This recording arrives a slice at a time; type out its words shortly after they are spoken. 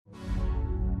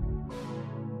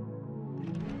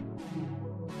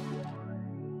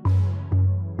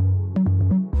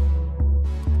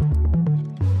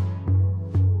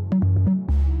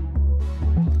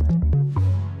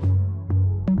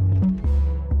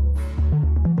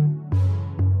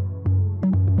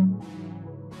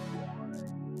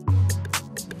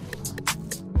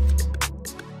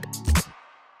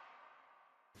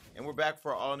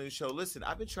for an all new show. Listen,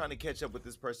 I've been trying to catch up with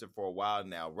this person for a while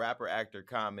now. Rapper, actor,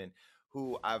 Common,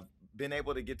 who I've been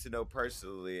able to get to know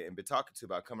personally and been talking to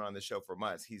about coming on the show for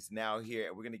months. He's now here,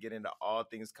 and we're going to get into all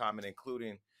things Common,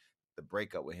 including the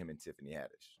breakup with him and Tiffany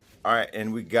Haddish. All right,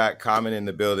 and we got Common in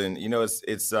the building. You know,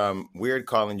 it's weird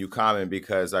calling you Common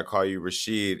because I call you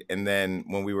Rashid, and then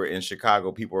when we were in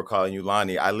Chicago, people were calling you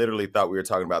Lonnie. I literally thought we were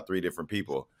talking about three different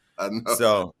people. I know.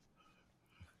 So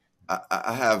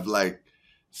I have like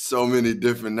so many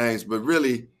different names, but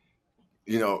really,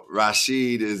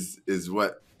 Rashid is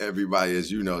what everybody,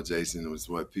 as you know, Jason, was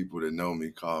what people that know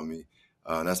me call me.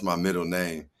 That's my middle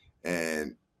name,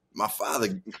 and my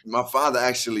father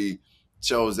actually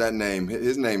chose that name.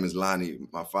 His name is Lonnie.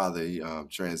 My father, he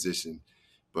transitioned,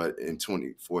 but in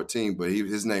 2014, but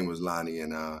his name was Lonnie,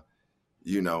 and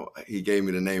he gave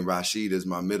me the name Rashid as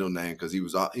my middle name because he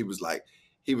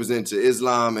was into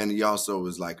Islam, and he also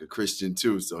was like a Christian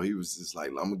too. So he was just like,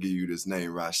 I'm gonna give you this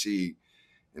name Rashid,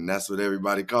 and that's what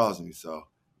everybody calls me. So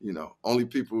only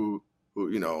people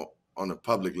who on the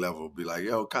public level be like,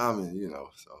 yo, Common,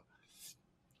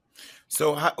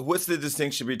 So what's the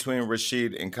distinction between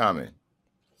Rashid and Common?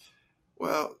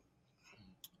 Well,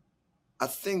 I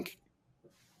think,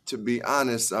 to be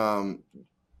honest, the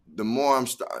more I'm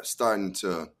starting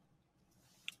to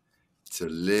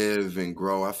live and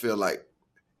grow, I feel like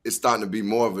it's starting to be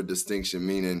more of a distinction.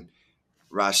 Meaning,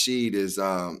 Rashid is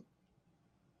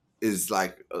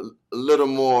like a little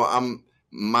more.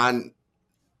 My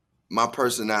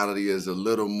personality is a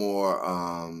little more.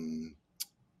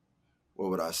 What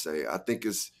would I say? I think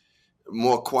it's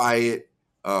more quiet,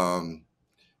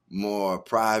 more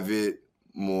private,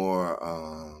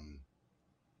 more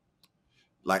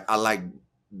like I like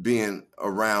being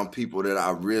around people that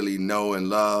I really know and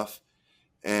love.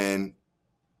 And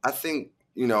I think,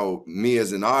 me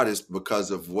as an artist,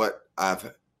 because of what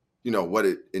what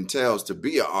it entails to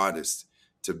be an artist,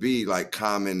 to be like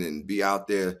Common and be out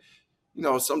there,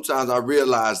 sometimes I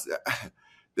realized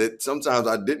that sometimes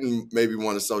I didn't maybe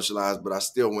want to socialize, but I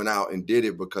still went out and did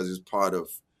it because it's part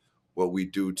of what we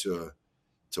do to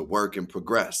work and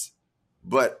progress.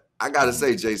 But I got to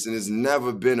say, Jason, there's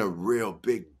never been a real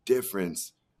big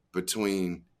difference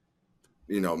between,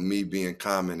 me being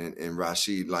Common and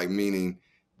Rashid, like meaning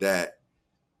that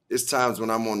it's times when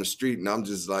I'm on the street and I'm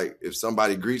just like, if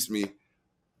somebody greets me,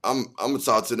 I'm gonna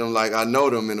talk to them like I know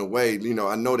them in a way.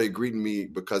 I know they greet me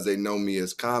because they know me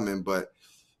as Common, but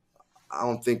I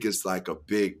don't think it's like a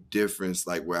big difference,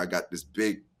 like where I got this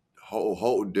big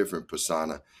whole different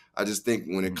persona. I just think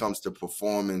when it comes to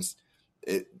performance,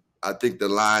 I think the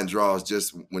line draws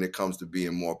just when it comes to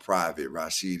being more private.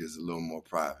 Rashid is a little more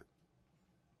private.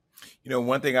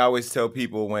 One thing I always tell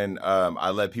people when I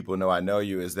let people know I know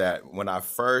you is that when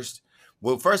first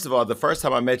of all, the first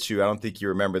time I met you, I don't think you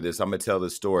remember this. I'm going to tell the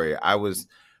story. I was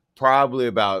probably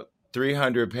about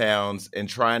 300 pounds and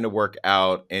trying to work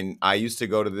out. And I used to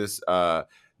go to this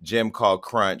gym called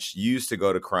Crunch. You used to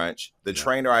go to Crunch. The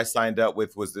trainer I signed up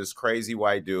with was this crazy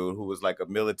white dude who was like a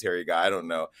military guy. I don't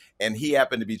know. And he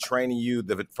happened to be training you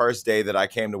the first day that I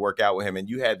came to work out with him. And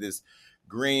you had this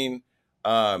green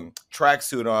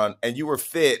tracksuit on, and you were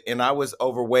fit, and I was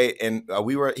overweight, and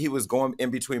he was going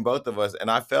in between both of us, and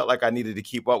I felt like I needed to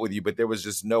keep up with you, but there was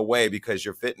just no way because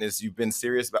you've been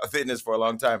serious about fitness for a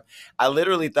long time. I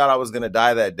literally thought I was going to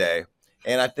die that day.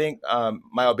 And I think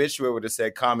my obituary would have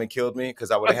said Common killed me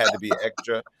because I would have had to be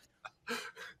extra.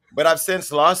 But I've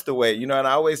since lost the weight, and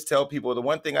I always tell people the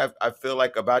one thing I feel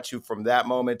like about you from that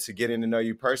moment to getting to know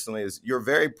you personally is you're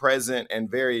very present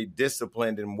and very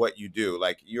disciplined in what you do.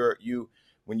 Like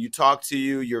when you talk to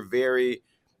you're very,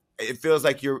 it feels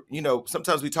like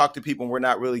sometimes we talk to people and we're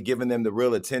not really giving them the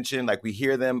real attention. Like we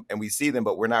hear them and we see them,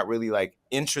 but we're not really like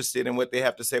interested in what they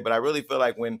have to say. But I really feel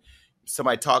like when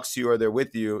somebody talks to you or they're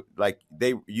with you, like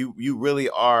you really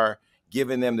are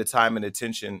giving them the time and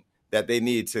attention that they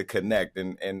need to connect.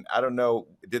 And I don't know,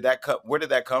 where did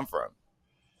that come from?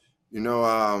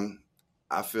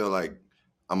 I feel like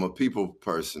I'm a people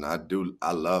person.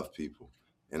 I love people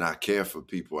and I care for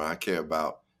people and I care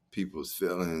about people's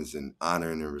feelings and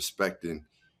honoring and respecting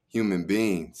human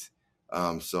beings.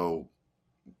 So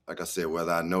like I said,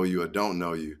 whether I know you or don't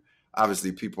know you,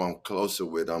 obviously people I'm closer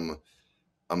with, I'm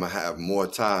gonna have more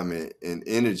time and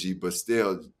energy, but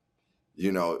still,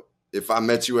 if I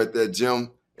met you at that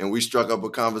gym and we struck up a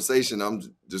conversation, I'm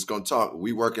just going to talk.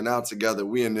 We working out together.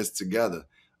 We in this together.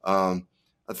 I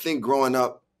think growing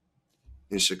up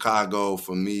in Chicago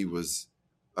for me was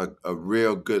a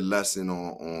real good lesson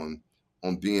on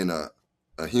being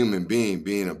a human being,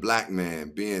 being a Black man,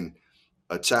 being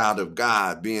a child of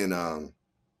God, being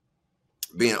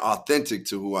authentic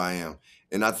to who I am.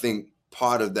 And I think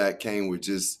part of that came with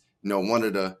just, one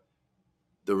of the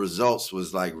results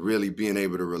was like really being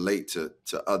able to relate to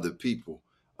other people,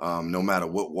 no matter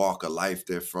what walk of life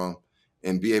they're from,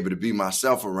 and be able to be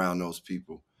myself around those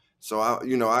people. So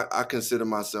I consider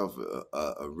myself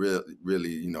a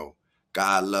really,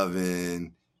 God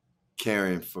loving,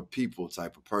 caring for people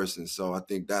type of person. So I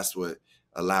think that's what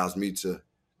allows me to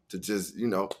just,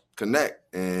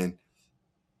 connect. And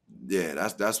yeah,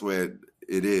 that's where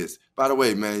it is. By the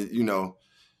way, man,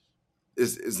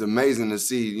 it's amazing to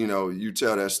see, you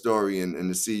tell that story and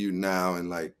to see you now and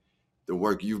like the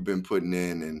work you've been putting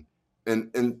in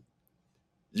and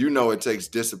it takes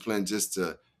discipline just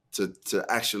to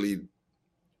actually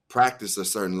practice a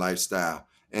certain lifestyle.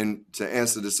 And to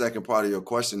answer the second part of your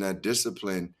question, that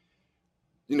discipline,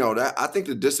 that I think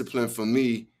the discipline for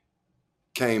me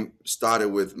started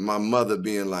with my mother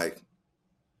being like,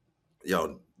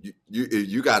 yo,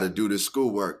 you got to do this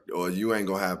schoolwork or you ain't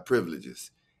gonna have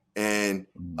privileges. And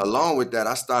along with that,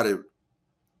 I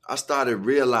started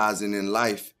realizing in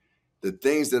life the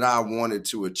things that I wanted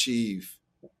to achieve.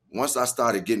 Once I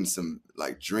started getting some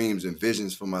like dreams and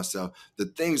visions for myself, the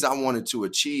things I wanted to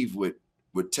achieve would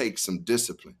take some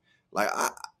discipline. Like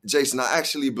Jason, I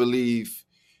actually believe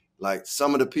like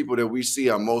some of the people that we see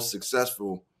are most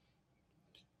successful,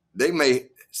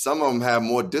 some of them have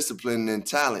more discipline than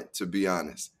talent, to be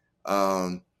honest.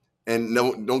 And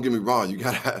no, don't get me wrong, you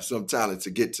gotta have some talent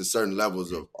to get to certain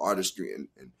levels of artistry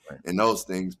and those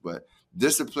things. But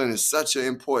discipline is such an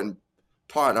important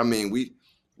part. I mean,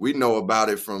 we know about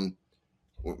it from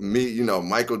me,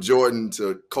 Michael Jordan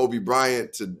to Kobe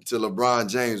Bryant to LeBron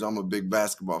James. I'm a big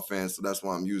basketball fan, so that's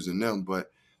why I'm using them.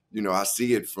 But, I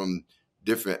see it from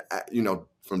different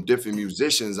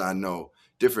musicians I know,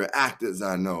 different actors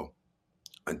I know.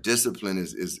 And discipline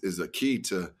is a key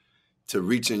to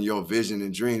reaching your vision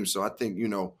and dreams. So I think,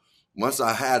 once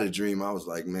I had a dream, I was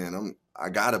like, man, I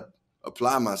got to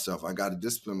apply myself. I got to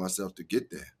discipline myself to get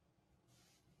there.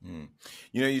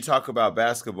 You talk about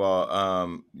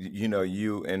basketball. We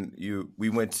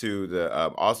went to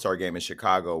the All-Star game in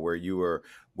Chicago where you were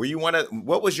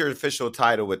what was your official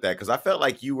title with that? Because I felt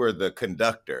like you were the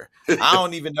conductor. I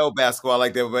don't even know basketball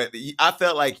like that, but I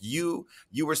felt like you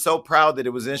were so proud that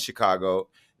it was in Chicago,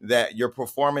 that your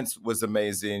performance was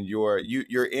amazing. Your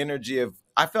energy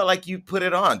I felt like you put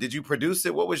it on. Did you produce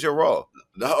it? What was your role?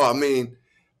 No, I mean,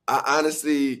 I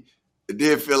honestly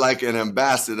did feel like an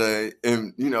ambassador,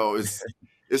 and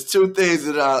it's two things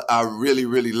that I really,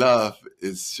 really love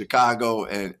is Chicago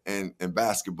and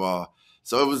basketball.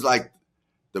 So it was like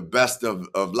the best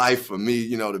of life for me,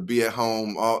 to be at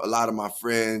home. A lot of my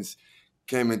friends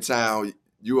came in town.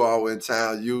 You all were in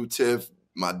town. You, Tiff,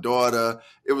 my daughter.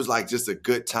 It was like just a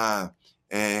good time.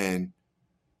 And,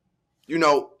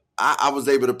 I was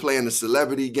able to play in the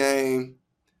celebrity game.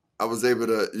 I was able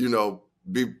to,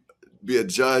 be a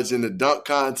judge in the dunk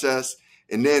contest.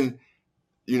 And then,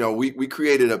 we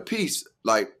created a piece.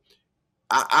 Like,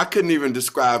 I couldn't even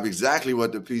describe exactly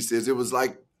what the piece is. It was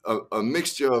like a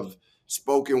mixture of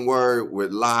spoken word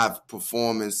with live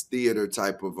performance, theater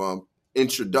type of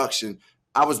introduction.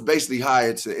 I was basically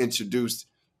hired to introduce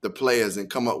the players and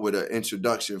come up with an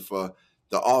introduction for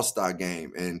the All-Star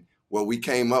game. And what we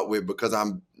came up with, because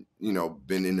I'm,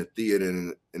 been in the theater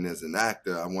and as an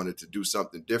actor, I wanted to do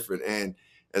something different. And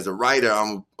as a writer,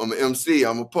 I'm an MC,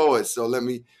 I'm a poet. So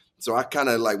I kind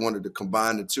of like wanted to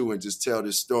combine the two and just tell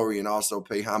this story and also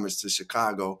pay homage to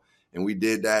Chicago. And we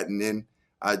did that. And then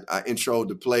I introed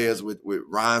the players with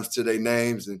rhymes to their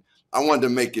names. And I wanted to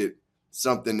make it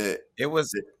something that it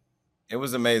was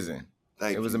amazing.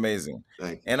 Thank you. It was amazing.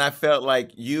 Thank you. And I felt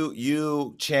like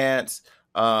you, Chance,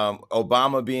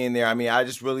 Obama being there. I mean, I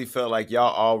just really felt like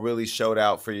y'all all really showed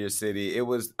out for your city. It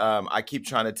was, I keep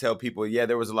trying to tell people, yeah,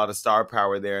 there was a lot of star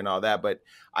power there and all that, but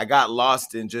I got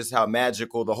lost in just how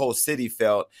magical the whole city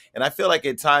felt. And I feel like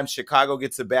at times Chicago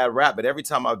gets a bad rap, but every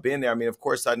time I've been there, I mean, of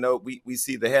course, I know we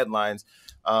see the headlines,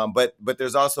 but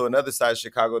there's also another side of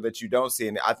Chicago that you don't see.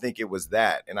 And I think it was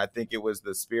that. And I think it was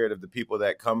the spirit of the people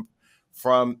that come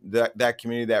from that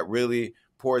community that really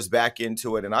pours back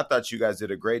into it. And I thought you guys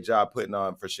did a great job putting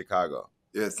on for Chicago.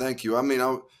 Yeah, thank you. I mean,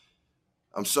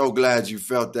 I'm so glad you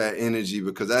felt that energy,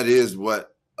 because that is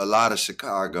what a lot of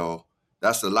Chicago,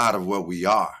 that's a lot of what we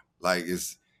are. Like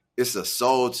it's a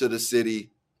soul to the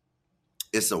city.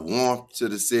 It's a warmth to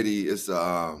the city. It's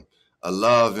a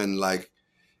love and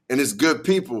it's good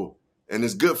people and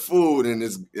it's good food and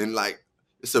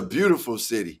it's a beautiful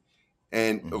city.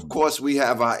 And of course we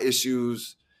have our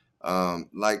issues.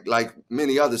 Like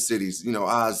many other cities,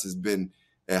 ours has been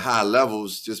at high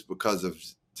levels just because of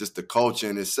just the culture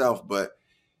in itself. But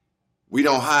we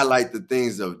don't highlight the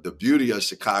things of the beauty of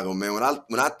Chicago, man.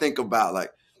 When I think about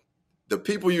like the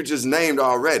people you just named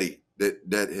already,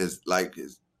 that is like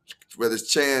whether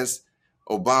it's Chance,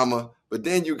 Obama, but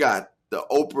then you got the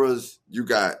Oprahs, you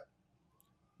got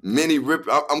Minnie Rip.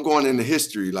 I'm going into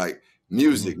history, like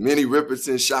music. Mhm. Minnie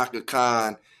Riperton, Shaka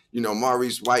Khan,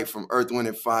 Maurice White from Earth, Wind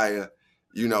and Fire.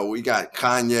 We got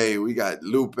Kanye, we got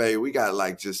Lupe, we got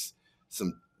like just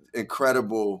some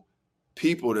incredible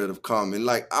people that have come. And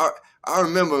like I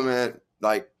remember, man,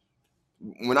 like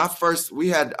when we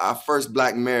had our first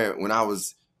black mayor when I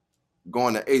was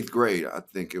going to 8th grade. I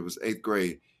think it was 8th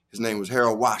grade. His name was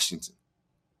Harold Washington.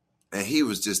 And he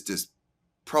was just this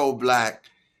pro-black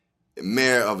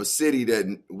mayor of a city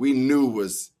that we knew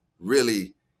was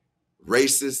really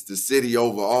racist, the city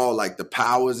overall, like the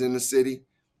powers in the city.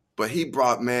 But he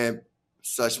brought, man,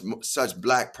 such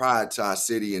black pride to our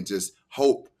city and just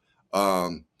hope.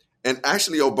 And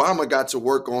actually, Obama got to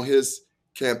work on his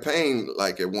campaign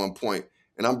like at one point.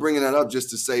 And I'm bringing that up just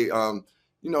to say,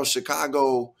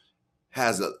 Chicago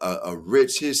has a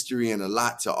rich history and a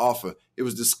lot to offer. It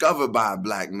was discovered by a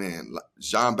black man,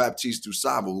 Jean-Baptiste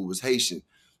Dusable, who was Haitian.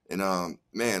 And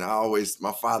man,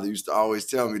 my father used to always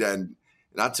tell me that, and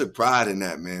I took pride in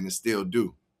that, man, and still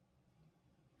do.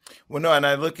 Well, no, and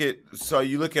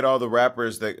you look at all the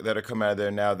rappers that are coming out of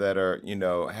there now that are,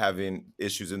 having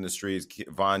issues in the streets,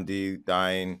 Von D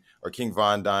dying or King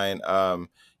Von dying,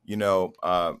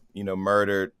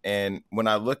 murdered. And when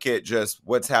I look at just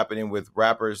what's happening with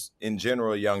rappers in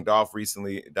general, Young Dolph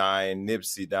recently dying,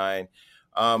 Nipsey dying,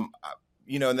 and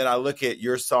then I look at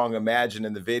your song Imagine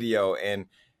in the video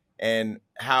and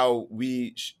how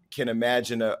we can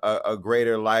imagine a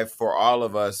greater life for all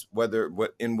of us,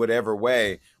 in whatever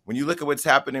way. When you look at what's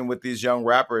happening with these young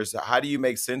rappers, how do you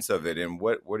make sense of it? And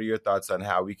what are your thoughts on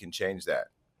how we can change that?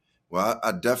 Well,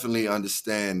 I definitely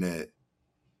understand that,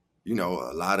 a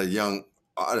lot of young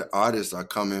artists are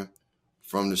coming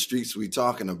from the streets we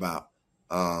talking about.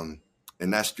 And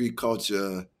that street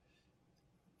culture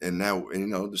and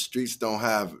the streets don't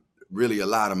have really a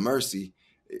lot of mercy,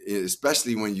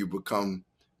 especially when you become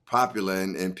popular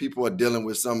and people are dealing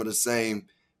with some of the same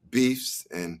beefs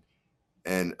and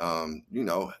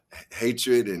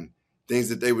hatred and things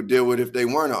that they would deal with if they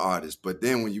weren't an artist. But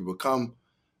then when you become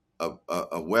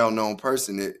a well-known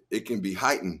person, it can be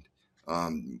heightened.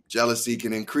 Jealousy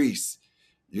can increase.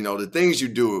 The things you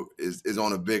do is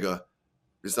under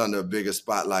a bigger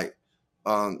spotlight.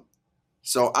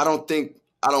 So I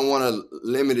don't want to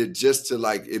limit it just to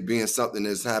like it being something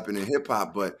that's happened in hip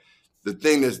hop. But the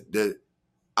thing that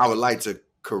I would like to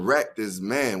correct is,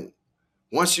 man,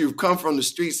 once you've come from the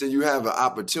streets and you have an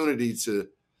opportunity to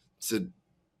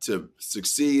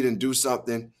succeed and do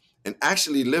something and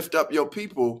actually lift up your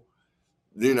people,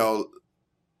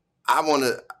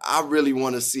 I really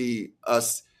want to see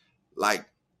us like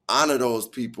honor those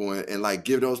people and like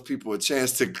give those people a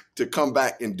chance to come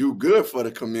back and do good for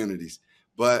the communities.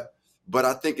 But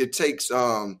I think it takes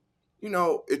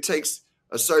it takes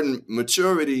a certain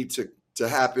maturity to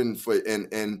happen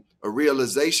and a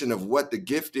realization of what the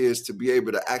gift is to be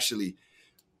able to actually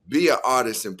be an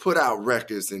artist and put out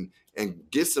records and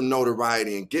get some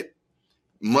notoriety and get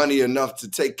money enough to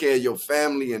take care of your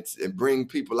family and bring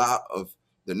people out of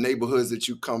the neighborhoods that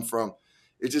you come from.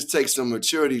 It just takes some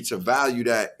maturity to value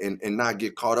that and not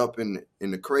get caught up in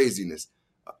the craziness.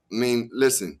 I mean,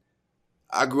 listen,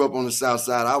 I grew up on the South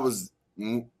Side.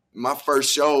 My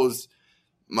first shows,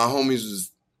 my homies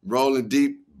was rolling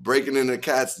deep, breaking into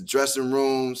cats' dressing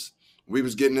rooms. We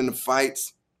was getting into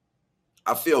fights.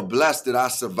 I feel blessed that I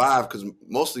survived because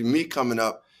mostly me coming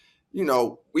up,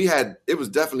 it was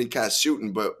definitely cats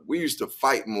shooting, but we used to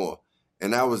fight more.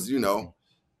 And that was,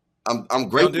 I'm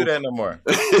grateful. Don't do that no more.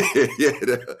 Yeah,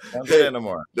 Don't do that no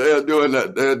more. They're doing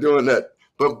that.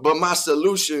 But my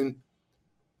solution,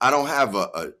 I don't have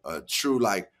a true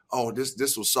like, oh,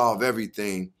 this will solve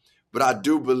everything. But I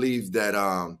do believe that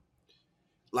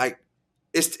like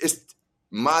it's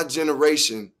my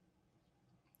generation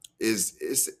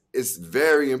it's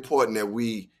very important that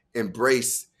we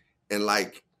embrace and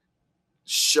like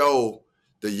show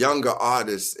the younger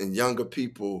artists and younger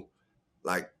people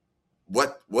like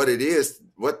what it is,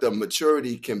 what the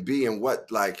maturity can be and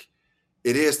what like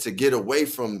it is to get away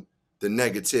from the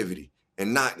negativity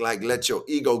and not like let your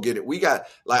ego get it. We got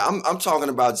like I'm talking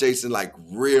about, Jason, like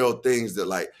real things that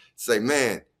like say,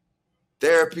 man,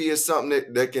 therapy is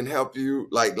something that can help you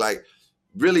like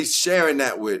really sharing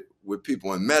that with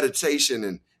people and meditation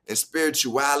and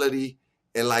spirituality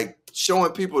and like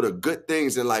showing people the good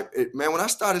things. And like, man, when I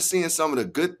started seeing some of the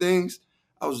good things,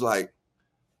 I was like,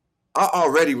 I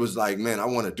already was like, man, I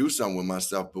want to do something with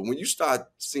myself. But when you start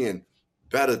seeing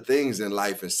better things in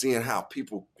life and seeing how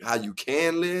you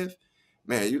can live,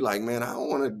 man, you like, man, I don't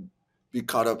want to be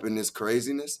caught up in this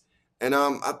craziness. And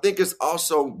I think it's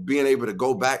also being able to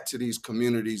go back to these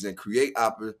communities and create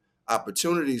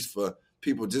opportunities for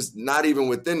people, just not even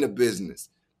within the business.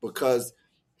 Because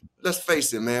let's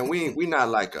face it, man, we not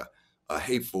like a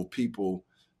hateful people,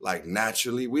 like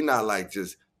naturally. We not like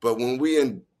just, but when we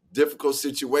in difficult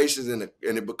situations and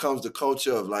it becomes the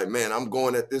culture of like, man, I'm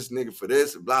going at this nigga for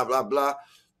this, blah, blah, blah,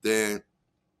 then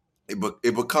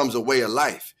it becomes a way of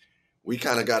life. We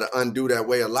kind of got to undo that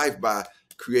way of life by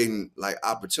creating like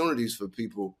opportunities for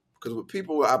people, because with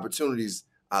people with opportunities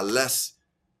are less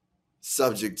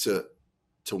subject to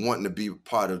wanting to be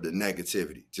part of the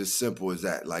negativity. Just simple as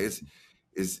that. Like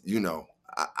it's you know,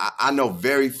 I know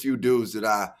very few dudes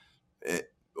that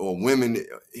or women,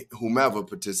 whomever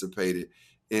participated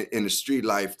in the street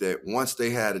life, that once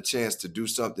they had a chance to do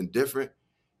something different,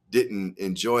 didn't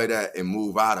enjoy that and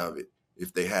move out of it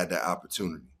if they had that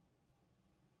opportunity.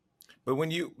 But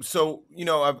when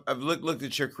I've looked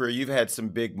at your career, you've had some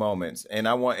big moments, and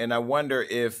I wonder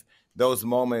if those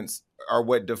moments are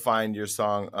what defined your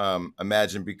song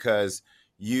Imagine, because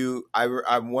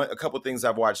I want a couple of things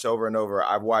I've watched over and over.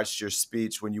 I've watched your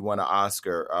speech when you won an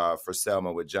Oscar for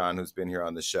Selma with John, who's been here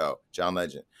on the show, John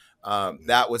Legend.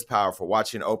 That was powerful.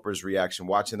 Watching Oprah's reaction,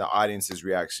 watching the audience's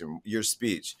reaction, your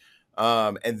speech.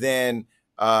 And then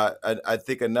I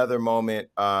think another moment,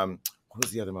 what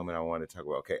was the other moment I wanted to talk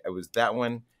about? Okay, it was that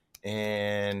one,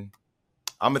 and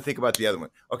I'm gonna think about the other one.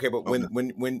 Okay, but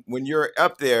when you're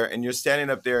up there and you're standing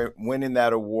up there winning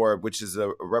that award, which is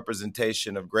a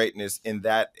representation of greatness in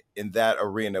that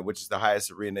arena, which is the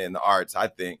highest arena in the arts, I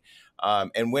think,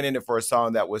 and winning it for a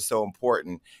song that was so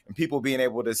important, and people being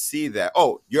able to see that.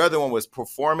 Oh, your other one was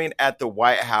performing at the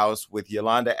White House with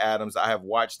Yolanda Adams. I have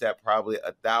watched that probably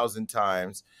 1,000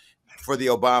 times for the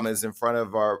Obamas in front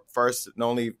of our first and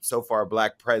only so far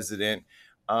Black president.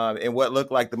 And what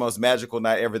looked like the most magical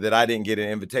night ever that I didn't get an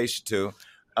invitation to.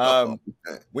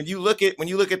 When you look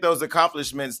at those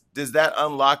accomplishments, does that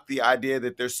unlock the idea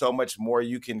that there's so much more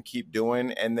you can keep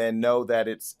doing, and then know that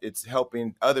it's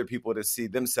helping other people to see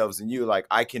themselves in you, like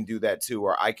I can do that too,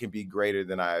 or I can be greater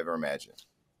than I ever imagined?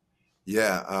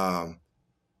 Yeah,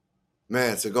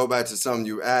 man. To go back to something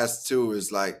you asked too, is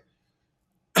like,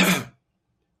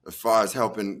 as far as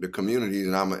helping the community,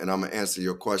 and I'm gonna answer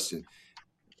your question.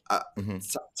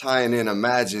 Tying in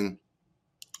Imagine,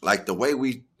 like the way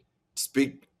we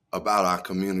speak about our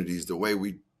communities, the way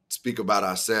we speak about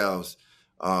ourselves,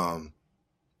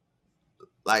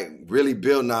 like really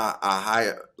building our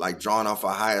higher, like drawing off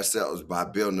our higher selves by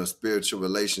building a spiritual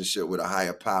relationship with a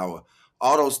higher power.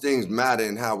 All those things matter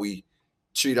in how we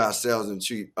treat ourselves and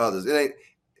treat others. It ain't,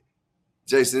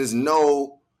 Jason,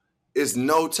 it's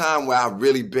no time where I've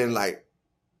really been like,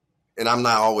 and I'm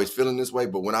not always feeling this way,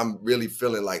 but when I'm really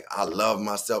feeling like I love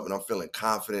myself and I'm feeling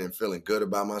confident and feeling good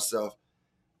about myself,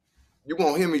 you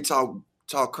won't hear me talk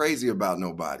crazy about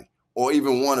nobody, or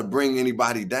even want to bring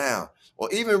anybody down,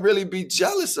 or even really be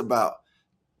jealous about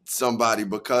somebody,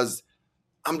 because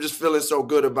I'm just feeling so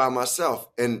good about myself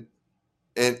and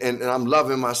I'm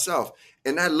loving myself.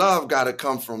 And that love got to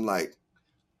come from like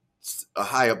a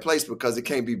higher place, because it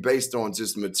can't be based on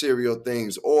just material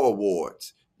things or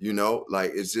awards. You know,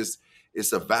 like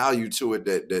it's a value to it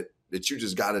that you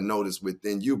just got to notice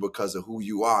within you, because of who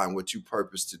you are and what you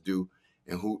purpose to do,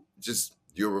 and who just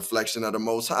your reflection of the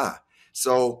Most High.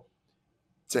 So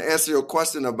to answer your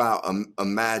question about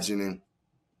imagining,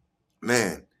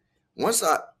 man, once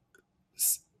I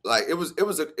like, it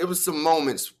was some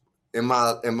moments in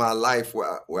my life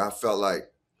where I felt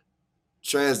like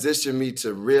transitioned me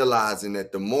to realizing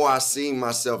that the more I seen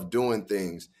myself doing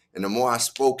things and the more I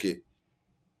spoke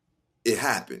it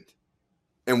happened.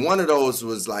 And one of those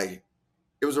was like,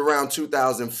 it was around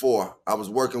 2004. I was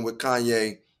working with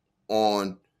Kanye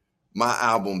on my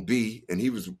album B, and he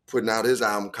was putting out his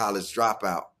album College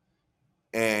Dropout.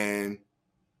 And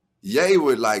Ye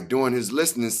would, like, during his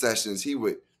listening sessions, he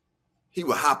would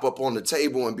hop up on the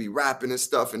table and be rapping and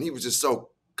stuff. And he was just so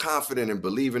confident and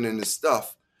believing in his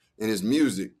stuff, in his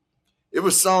music. It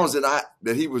was songs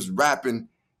that he was rapping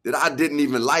that I didn't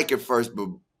even like at first,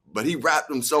 but he rapped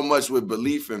them so much with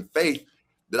belief and faith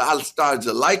that I started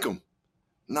to like him.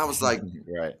 And I was like,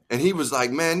 right. And he was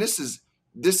like, man, this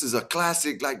is a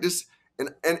classic, like this.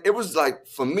 And it was like,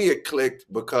 for me, it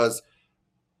clicked, because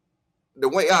the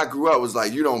way I grew up was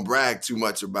like, you don't brag too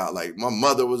much about, like, my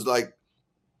mother was like,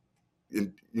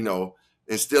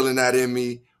 instilling that in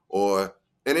me,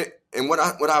 and what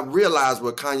I realized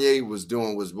what Kanye was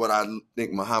doing was what I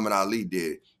think Muhammad Ali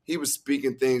did. He was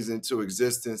speaking things into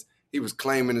existence. He was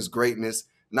claiming his greatness.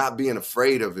 not being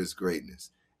afraid of his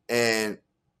greatness. And,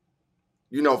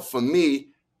 you know, for me,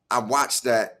 I watched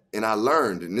that and I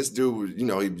learned. And this dude was, you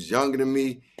know, he was younger than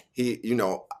me. He, you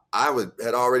know,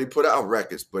 had already put out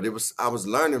records, but I was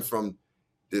learning from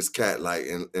this cat, like,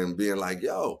 and being like,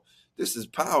 yo, this is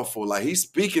powerful. Like, he's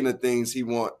speaking the things he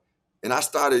want. And I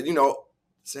started, you know,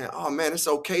 saying, oh man, it's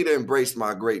okay to embrace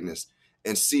my greatness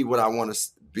and see what I want to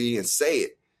be and say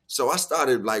it. So I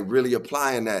started like really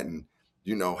applying that and,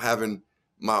 you know, having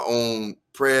my own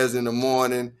prayers in the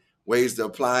morning, ways to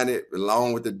applying it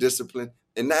along with the discipline.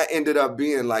 And that ended up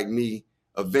being like me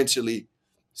eventually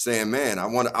saying, man, I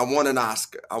want an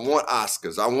Oscar. I want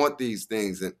Oscars. I want these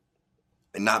things, and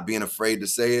not being afraid to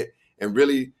say it, and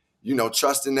really, you know,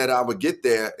 trusting that I would get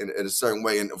there in a certain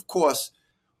way. And of course,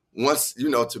 once, you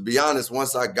know, to be honest,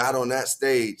 once I got on that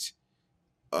stage,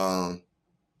 you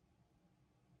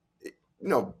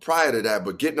know, prior to that,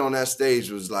 but getting on that stage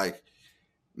was like,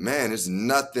 man, it's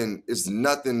nothing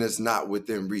that's not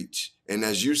within reach. And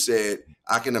as you said,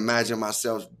 I can imagine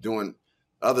myself doing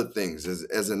other things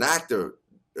as an actor,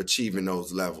 achieving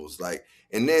those levels. Like,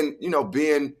 and then, you know,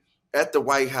 being at the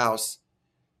White House,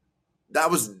 that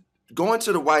was going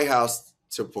to the White House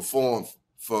to perform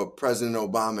for President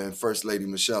Obama and First Lady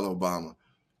Michelle Obama,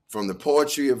 from the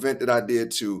poetry event that I did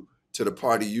to the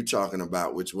party you talking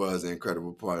about, which was an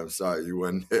incredible party. I'm sorry you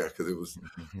wasn't there because it was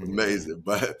amazing.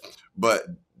 But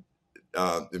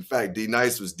in fact, D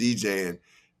Nice was DJing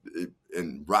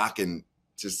and rocking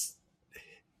just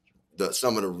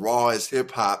some of the rawest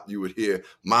hip hop you would hear,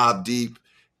 Mobb Deep,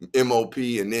 MOP,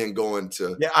 and then going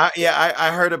to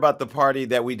I heard about the party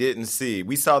that we didn't see.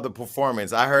 We saw the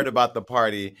performance. I heard about the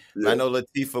party. Yeah. I know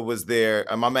Latifah was there.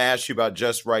 I'm gonna ask you about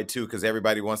Just Right too, because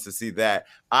everybody wants to see that.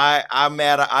 I'm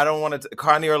mad. I don't want to.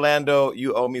 Carney Orlando,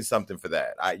 you owe me something for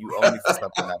that. You owe me for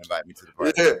something not invite me to the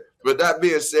party. Yeah. But that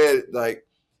being said, like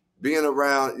being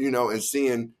around, you know, and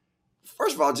seeing,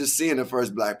 first of all, just seeing the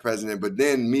first Black president, but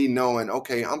then me knowing,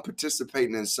 okay, I'm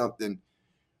participating in something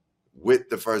with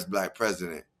the first Black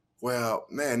president. Well,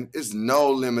 man, it's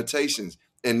no limitations.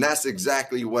 And that's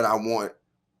exactly what I want,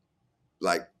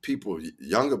 like people,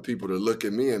 younger people, to look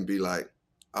at me and be like,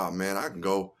 oh man, I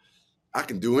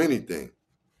can do anything.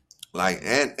 Like,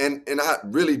 and I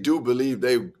really do believe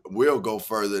they will go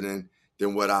further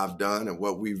than what I've done and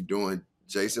what we've doing,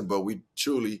 Jason. But we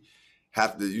truly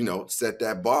have to, you know, set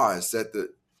that bar and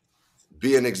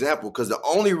be an example. Because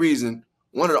one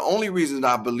of the only reasons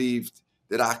I believed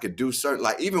that I could do certain,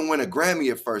 like even win a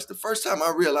Grammy at first. The first time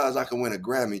I realized I could win a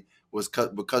Grammy was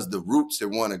because the Roots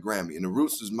had won a Grammy. And the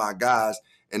Roots was my guys.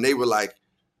 And they were like,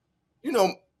 you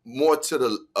know, more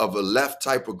of a left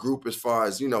type of group as far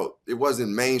as, you know, it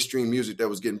wasn't mainstream music that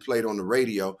was getting played on the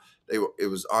radio. It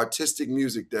was artistic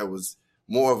music that was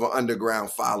more of an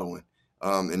underground following.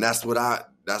 And that's what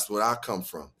I come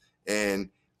from. And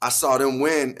I saw them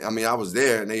win. I mean, I was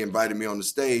there and they invited me on the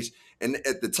stage. And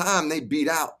at the time they beat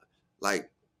out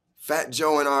like Fat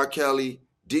Joe and R. Kelly,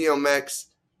 DMX,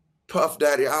 Puff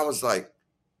Daddy. I was like,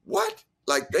 what?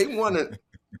 Like they wanted,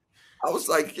 I was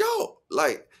like, yo,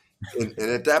 like, and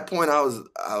at that point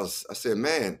I said,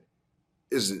 man,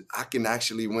 I can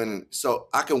actually win. So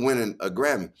I can win a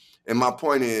Grammy. And my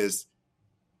point is,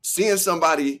 seeing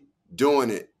somebody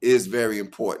doing it is very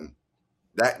important.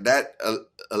 That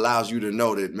allows you to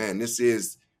know that, man, this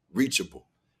is reachable.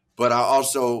 But I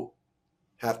also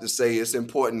have to say it's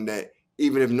important that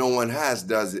even if no one has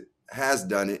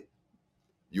done it,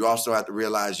 you also have to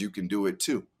realize you can do it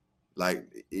too. Like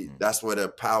that's where the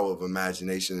power of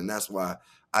imagination, and that's why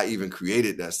I even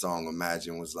created that song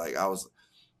Imagine, was like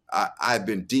I've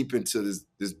been deep into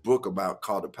this book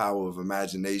called The Power of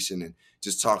Imagination, and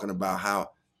just talking about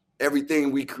how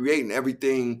everything we create and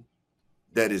everything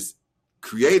that is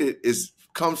created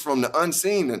comes from the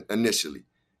unseen initially.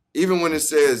 Even when it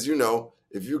says, you know,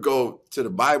 if you go to the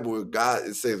Bible,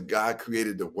 it says God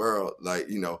created the world, like,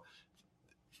 you know,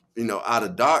 out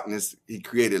of darkness, he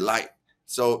created light.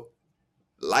 So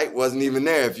light wasn't even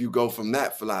there if you go from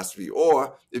that philosophy.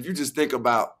 Or if you just think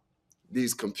about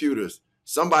these computers,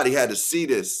 somebody had to see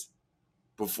this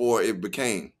before it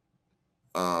became.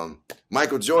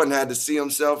 Michael Jordan had to see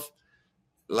himself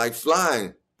like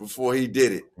flying before he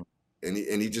did it. And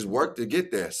he just worked to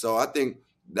get there. So I think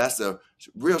that's a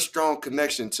real strong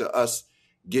connection to us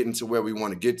getting to where we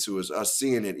want to get to, is us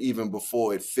seeing it even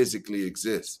before it physically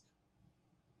exists.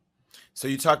 So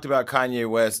you talked about Kanye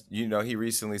West. You know, he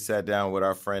recently sat down with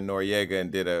our friend Noriega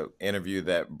and did an interview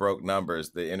that broke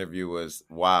numbers. The interview was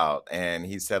wild. And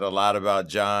he said a lot about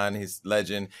John, his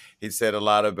legend. He said a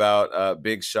lot about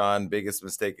Big Sean, biggest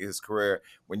mistake of his career.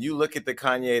 When you look at the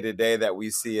Kanye today that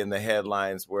we see in the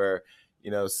headlines where,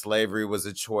 slavery was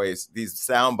a choice. These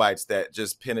sound bites that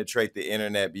just penetrate the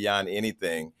internet beyond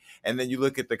anything. And then you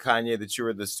look at the Kanye that you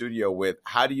were in the studio with.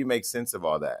 How do you make sense of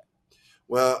all that?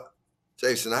 Well,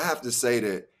 Jason, I have to say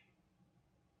that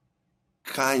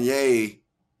Kanye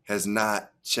has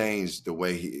not changed the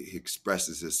way he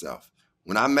expresses himself.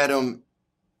 When I met him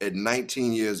at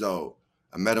 19 years old,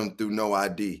 I met him through No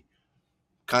ID.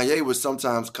 Kanye would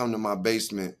sometimes come to my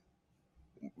basement.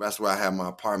 That's where I had my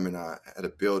apartment. I had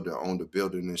owned a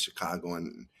building in Chicago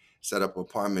and set up an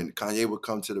apartment. Kanye would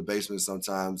come to the basement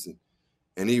sometimes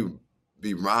and he would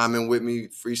be rhyming with me,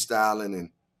 freestyling,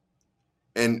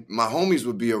 and my homies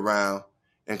would be around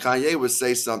and Kanye would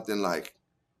say something like,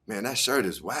 "Man, that shirt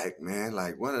is whack, man."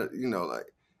 Like, like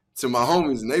to my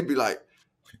homies, and they'd be like,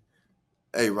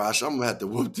 "Hey, Rosh, I'm gonna have to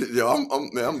whoop this. Yo,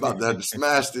 I'm about to have to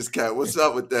smash this cat. What's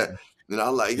up with that?" And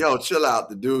I'm like, "Yo, chill out.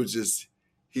 The dude just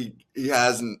he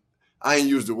hasn't. I ain't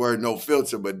used the word no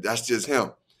filter, but that's just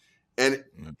him." And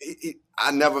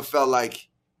I never felt like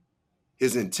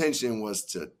his intention was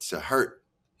to hurt.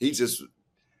 It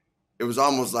was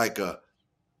almost like a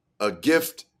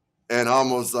gift and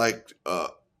almost like a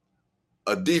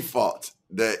default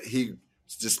that he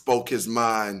just spoke his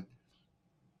mind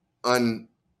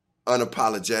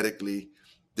unapologetically,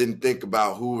 didn't think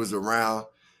about who was around.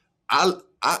 I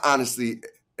honestly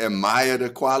admire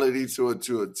the quality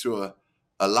to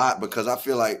a lot because I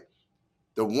feel like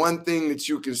the one thing that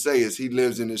you can say is he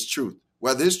lives in his truth.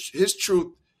 Whether his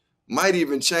truth might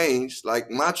even change,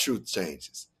 like my truth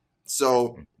changes.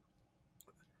 So,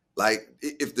 like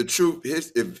if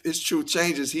his truth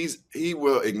changes, he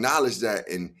will acknowledge that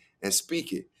and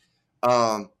speak it.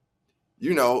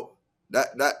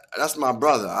 That's my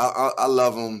brother. I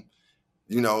love him.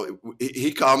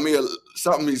 He called me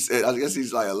something he said. I guess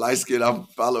he's like a light skin. I'm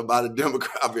followed by the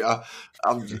Democrat.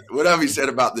 Whatever he said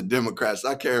about the Democrats,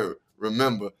 I can't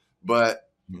remember. But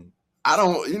I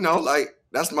don't,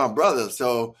 that's my brother.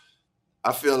 So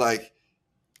I feel like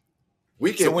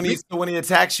we can. So when he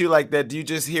attacks you like that, do you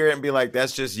just hear it and be like,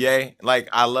 "That's just yay"? Like,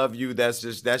 "I love you.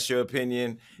 That's your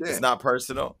opinion. Yeah. It's not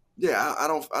personal." Yeah, I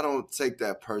don't take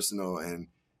that personal. And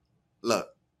look,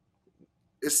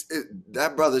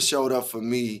 that brother showed up for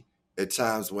me at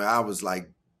times where I was like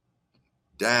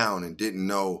down and didn't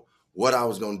know what I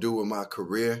was gonna do with my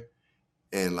career,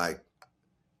 and like,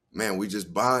 man, we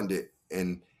just bonded.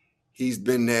 And he's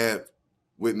been there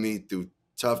with me through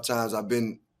tough times. I've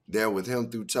been there with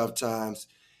him through tough times.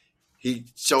 He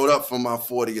showed up for my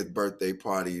 40th birthday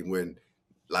party when,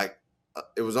 like,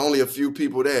 it was only a few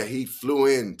people there. He flew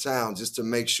in town just to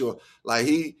make sure, like,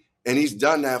 he's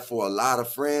done that for a lot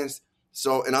of friends.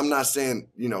 So, and I'm not saying,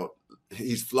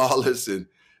 he's flawless and,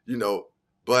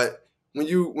 but when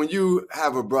you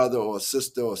have a brother or a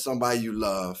sister or somebody you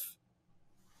love,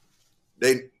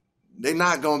 they're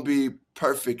not going to be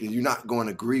perfect and you're not going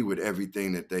to agree with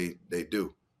everything that they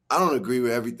do. I don't agree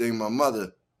with everything my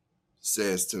mother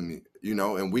says to me,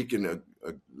 and we can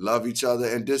love each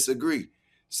other and disagree.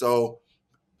 So,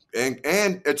 and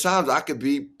at times I could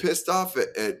be pissed off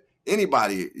at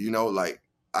anybody, like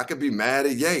I could be mad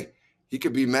at Ye. He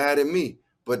could be mad at me,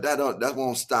 but that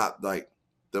won't stop like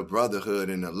the brotherhood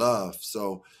and the love.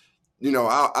 So,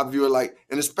 I view it like,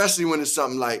 and especially when it's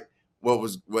something like what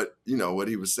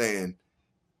he was saying,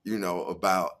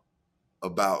 about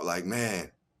like,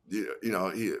 man,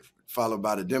 he followed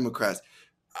by the Democrats.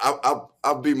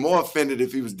 I'll be more offended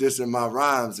if he was dissing my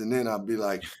rhymes, and then I'll be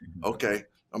like, okay,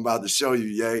 I'm about to show you,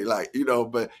 Ye, like,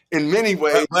 but in many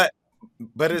ways.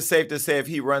 But it's safe to say if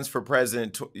he runs for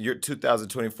president,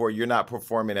 2024, you're not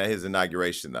performing at his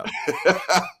inauguration, though.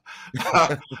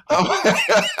 I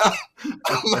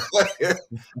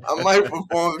might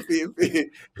perform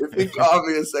if he called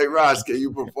me and say, "Rosh, can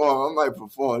you perform?" I might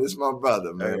perform. It's my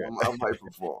brother, man. I might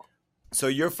perform. So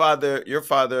your father,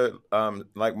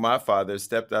 like my father,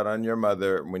 stepped out on your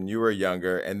mother when you were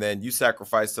younger, and then you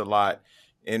sacrificed a lot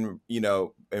in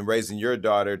raising your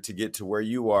daughter to get to where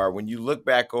you are. When you look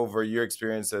back over your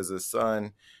experience as a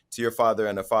son to your father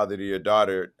and a father to your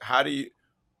daughter,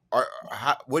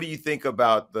 what do you think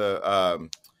about the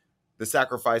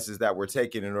sacrifices that were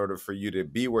taken in order for you to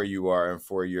be where you are and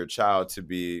for your child to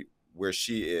be where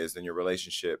she is and your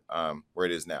relationship where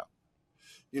it is now?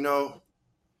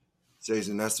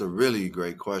 Jason, that's a really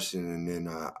great question. And then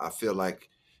I feel like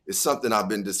it's something I've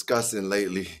been discussing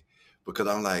lately because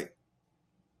I'm like,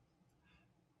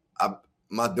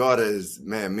 my daughter is,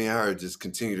 man, me and her just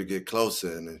continue to get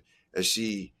closer. And as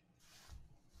she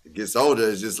gets older,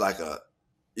 it's just like a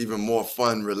even more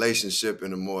fun relationship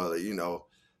and a more,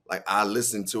 like I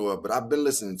listen to her, but I've been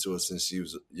listening to her since she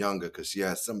was younger because she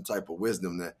has some type of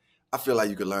wisdom that I feel like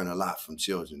you could learn a lot from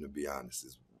children, to be honest,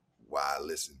 is why I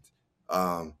listened.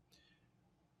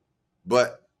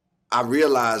 But I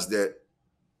realized that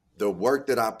the work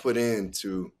that I put in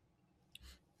to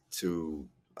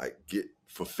like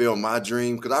fulfill my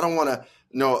dream, because I don't want to,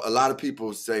 a lot of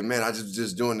people say, man, I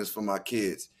just doing this for my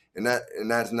kids. And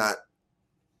that's not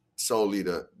solely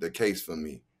the case for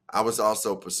me. I was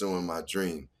also pursuing my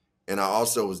dream. And I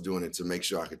also was doing it to make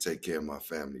sure I could take care of my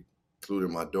family,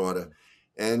 including my daughter.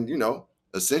 And,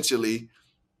 essentially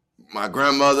my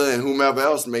grandmother and whomever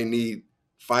else may need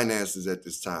finances at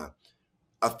this time.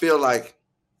 I feel like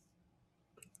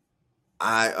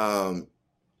I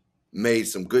made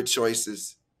some good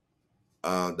choices.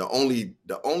 The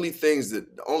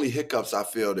only hiccups I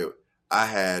feel that I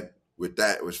had with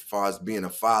that, as far as being a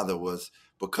father, was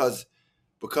because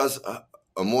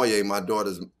Amoye, my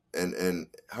daughter's and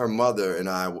her mother and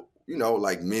I,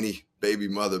 like many baby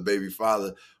mother, baby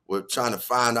father, were trying to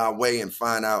find our way and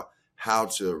find out how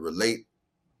to relate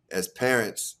as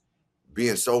parents,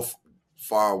 being so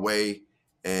far away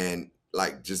and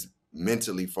like just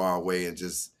mentally far away and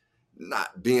just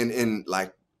not being in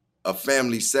like a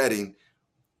family setting.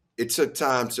 It took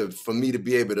time for me to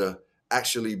be able to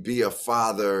actually be a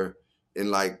father in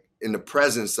the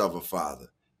presence of a father,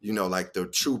 like the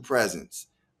true presence.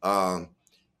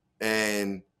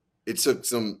 And it took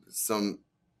some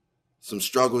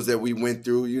struggles that we went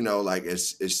through, like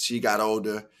as she got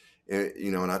older,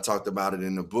 and I talked about it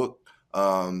in the book,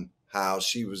 how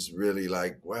she was really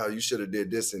like, well, you should have did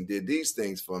this and did these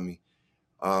things for me.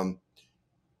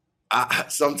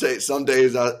 Some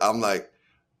days I'm like,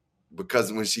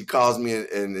 because when she calls me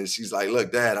and she's like,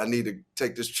 look, Dad, I need to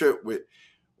take this trip with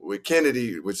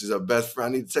Kennedy, which is her best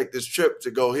friend. I need to take this trip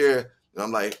to go here. And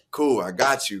I'm like, cool, I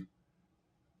got you.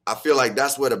 I feel like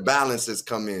that's where the balance has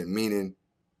come in, meaning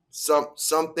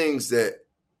some things that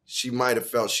she might have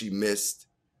felt she missed.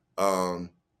 I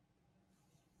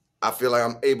feel like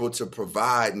I'm able to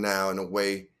provide now in a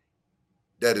way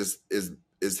that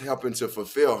is helping to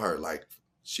fulfill her. Like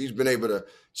she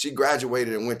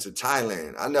graduated and went to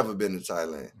Thailand. I've never been to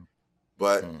Thailand,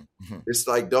 but it's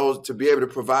like to be able to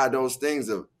provide those things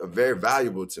are very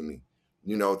valuable to me.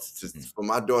 For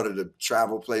my daughter to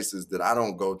travel places that I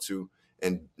don't go to,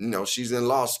 and she's in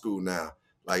law school now.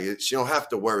 Like she don't have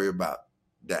to worry about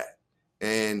that.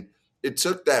 And it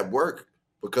took that work,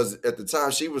 because at the time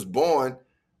she was born,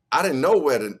 I didn't know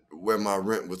where my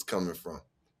rent was coming from.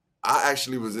 I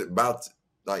actually was about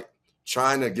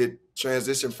trying to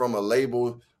transition from one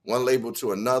label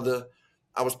to another.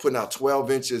 I was putting out 12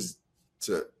 inches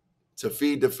to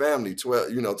feed the family,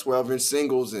 12-inch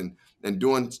singles and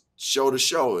doing show to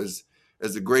show, as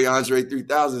the great Andre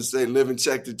 3000 say, living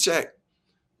check to check.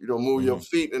 You don't move your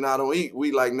feet and I don't eat.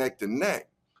 We like neck to neck.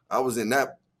 I was in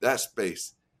that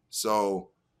space. So,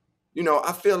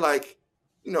 I feel like,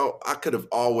 I could have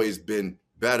always been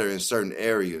better in certain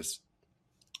areas,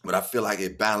 but I feel like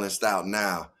it balanced out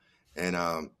now.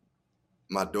 And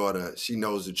my daughter, she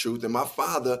knows the truth. And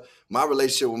my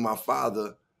relationship with my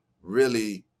father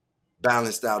really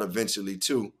balanced out eventually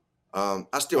too.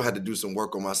 I still had to do some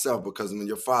work on myself, because when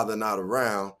your father not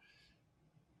around,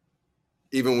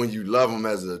 even when you love him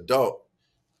as an adult,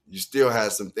 you still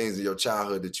have some things in your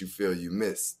childhood that you feel you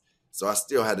missed. So I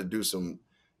still had to do some,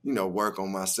 work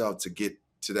on myself to get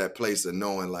to that place of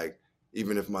knowing, like,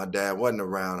 even if my dad wasn't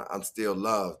around, I'm still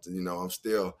loved. I'm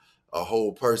still a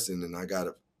whole person, and I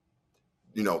gotta,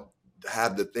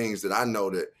 have the things that I know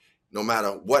that no matter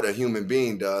what a human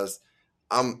being does,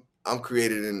 I'm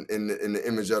created in the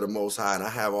image of the Most High, and I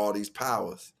have all these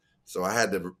powers. So I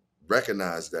had to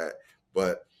recognize that.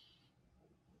 But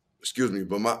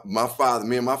my father,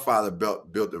 me and my father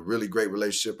built a really great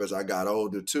relationship as I got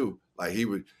older too. Like he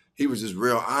was just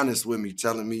real honest with me,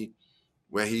 telling me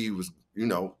where he was,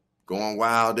 going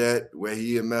wild at, where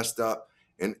he had messed up.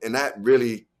 And that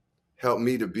really helped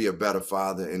me to be a better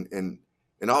father and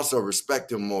also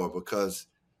respect him more, because,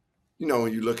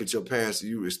 when you look at your parents,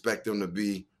 you expect them to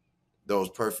be those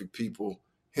perfect people.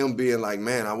 Him being like,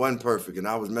 man, I wasn't perfect and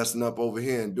I was messing up over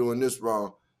here and doing this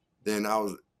wrong. Then I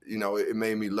was, it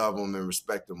made me love him and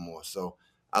respect him more. So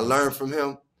I learned from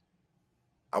him.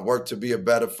 I worked to be a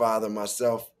better father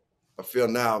myself. I feel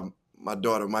now my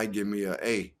daughter might give me an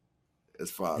A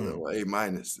as father, or A-.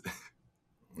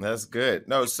 That's good.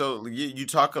 No, so you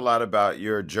talk a lot about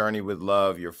your journey with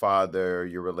love, your father,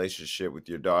 your relationship with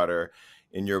your daughter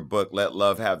in your book, Let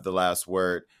Love Have the Last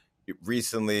Word.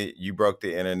 Recently, you broke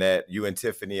the internet. You and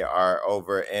Tiffany are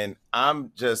over, and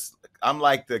I'm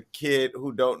like the kid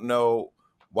who don't know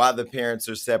why the parents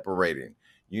are separating.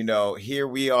 Here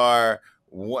we are.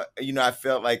 I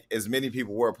felt like as many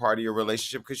people were a part of your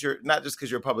relationship, because you're not just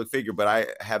because you're a public figure, but I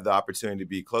have the opportunity to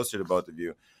be closer to both of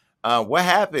you. What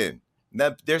happened?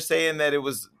 That they're saying that it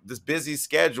was this busy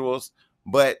schedules,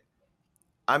 but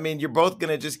I mean, you're both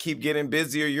gonna just keep getting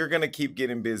busier. You're gonna keep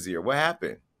getting busier. What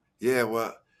happened? Yeah,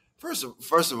 well, first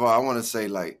of all, I want to say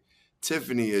like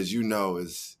Tiffany, as you know,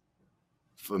 is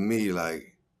for me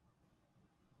like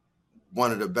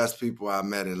one of the best people I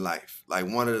met in life. Like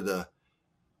one of the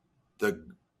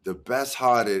the best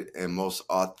hearted and most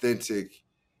authentic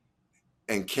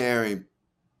and caring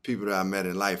people that I met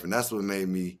in life. And that's what made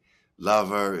me love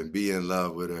her and be in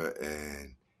love with her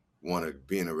and want to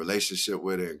be in a relationship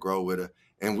with her and grow with her.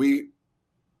 And we,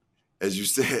 as you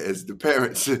said, as the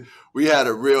parents, we had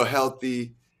a real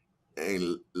healthy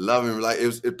and loving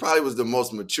relationship. It probably was the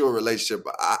most mature relationship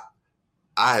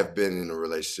I have been in a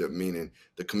relationship, meaning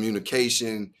the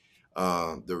communication,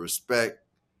 the respect,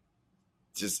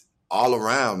 just all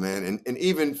around, man. And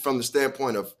even from the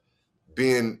standpoint of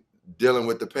dealing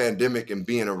with the pandemic and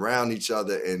being around each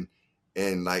other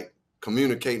and like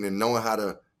communicating and knowing how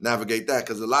to navigate that.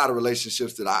 Because a lot of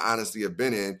relationships that I honestly have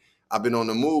been in, I've been on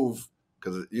the move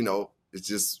because, you know, it's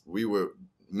just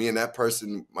me and that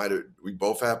person we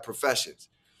both have professions.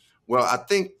 Well, I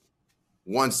think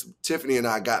once Tiffany and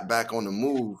I got back on the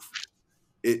move,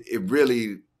 it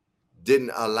really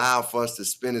didn't allow for us to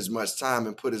spend as much time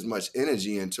and put as much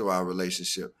energy into our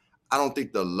relationship. I don't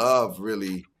think the love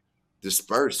really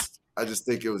dispersed. I just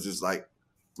think it was just like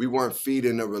we weren't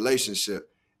feeding the relationship.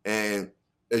 And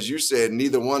as you said,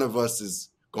 neither one of us is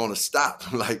going to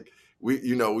stop. Like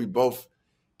we both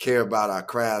care about our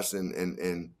crafts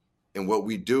and what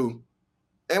we do,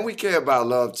 and we care about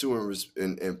love too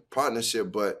and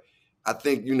partnership. But I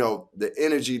think the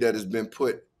energy that has been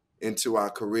put into our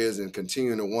careers and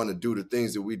continuing to want to do the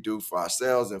things that we do for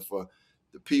ourselves and for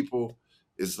the people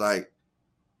is like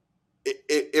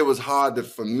it was hard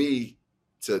for me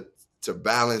to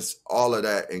balance all of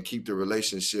that and keep the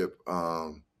relationship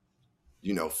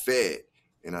fed.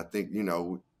 And I think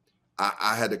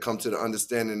I had to come to the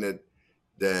understanding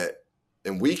that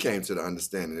and we came to the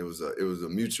understanding it was a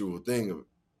mutual thing,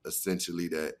 essentially,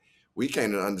 that we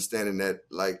came to the understanding that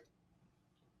like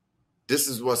this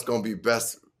is what's going to be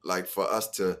best, like for us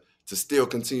to still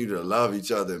continue to love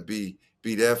each other and be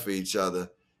there for each other,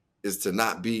 is to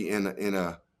not be in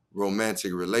a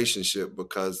romantic relationship,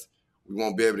 because we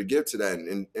won't be able to get to that.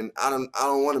 And I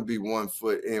don't want to be 1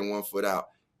 foot in, 1 foot out.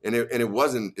 And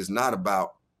it's not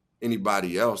about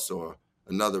anybody else or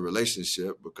another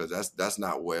relationship, because that's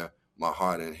not where my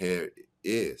heart and head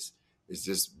is. It's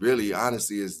just really,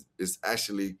 honestly, is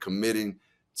actually committing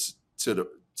to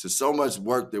so much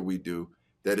work that we do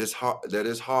that is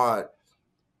hard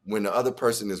when the other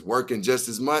person is working just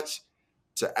as much,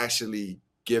 to actually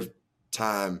give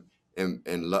time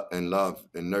and love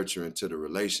and nurturing to the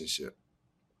relationship.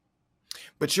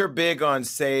 But you're big on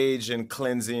sage and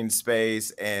cleansing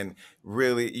space and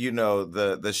really,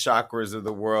 the chakras of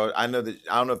the world. I know that,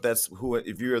 I don't know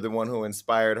if you're the one who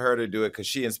inspired her to do it, because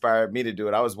she inspired me to do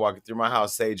it. I was walking through my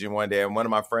house saging one day, and one of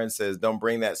my friends says, "Don't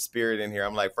bring that spirit in here."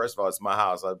 I'm like, first of all, it's my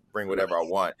house. I bring whatever I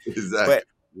want. Exactly. But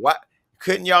what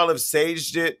couldn't y'all have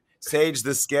saged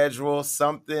the schedule,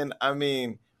 something? I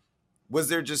mean, was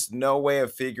there just no way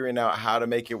of figuring out how to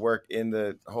make it work in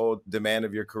the whole demand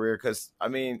of your career? Because I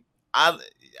mean, I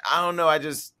don't know.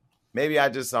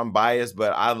 I'm biased,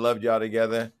 but I loved y'all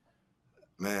together.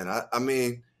 Man, I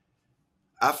mean,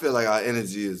 I feel like our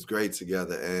energy is great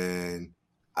together, and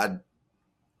I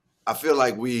feel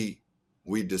like we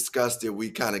discussed it. We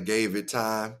kind of gave it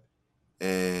time,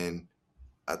 and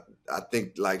I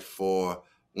think, like, for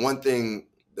one thing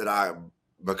that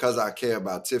because I care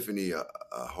about Tiffany a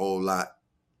whole lot,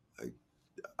 like,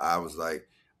 I was like,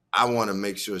 I want to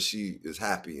make sure she is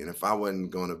happy, and if I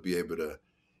wasn't going to be able to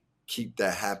keep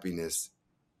that happiness,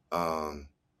 then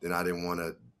I didn't want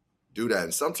to do that.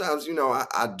 And sometimes,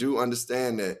 I do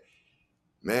understand that,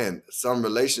 man, some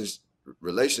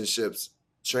relationships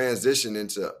transition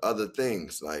into other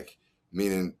things, like,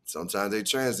 meaning sometimes they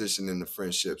transition into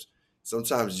friendships.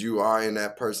 Sometimes you are in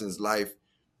that person's life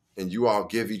and you all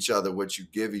give each other what you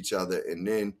give each other, and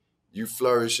then you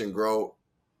flourish and grow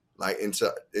like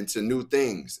into new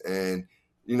things. And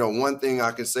one thing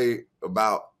I can say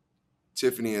about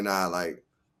Tiffany and I, like,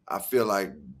 I feel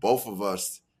like both of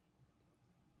us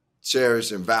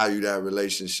cherish and value that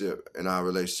relationship and our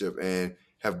relationship, and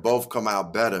have both come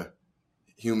out better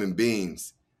human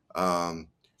beings.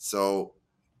 So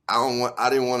I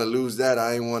didn't want to lose that.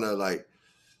 I didn't want to, like,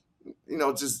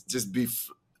 just be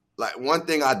like, one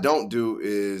thing I don't do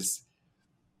is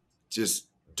just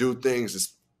do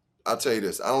things. I'll tell you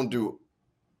this: I don't do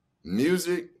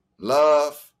music,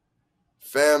 love,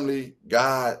 family,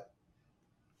 God,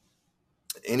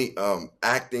 any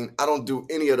acting. I don't do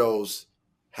any of those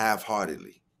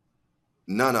half-heartedly.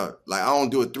 None of, like, I don't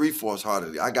do it three-fourths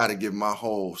heartedly. I got to give my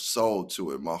whole soul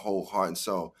to it, my whole heart and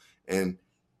soul. And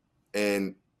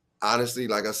honestly,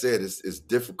 like I said, it's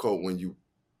difficult when you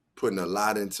putting a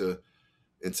lot into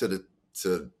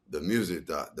the music,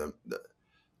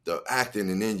 the acting,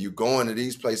 and then you going to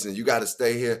these places and you got to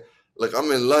stay here. Look,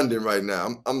 I'm in London right now.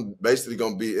 I'm basically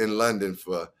gonna be in London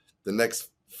for the next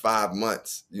 5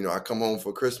 months. You know, I come home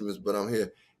for Christmas, but I'm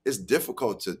here. It's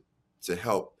difficult to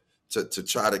help to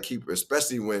try to keep,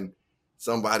 especially when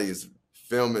somebody is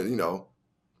filming. You know,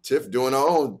 Tiff doing her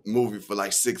own movie for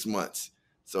like 6 months.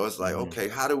 So it's like, okay,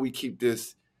 how do we keep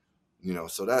this? You know,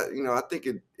 so that, you know, I think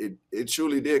it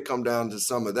truly did come down to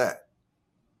some of that.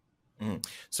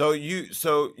 So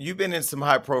you've been in some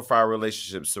high profile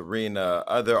relationships, Serena,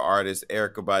 other artists,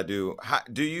 Erykah Badu.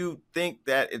 Do you think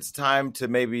that it's time to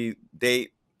maybe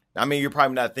date? I mean, you're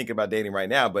probably not thinking about dating right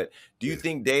now, but do you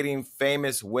think dating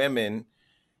famous women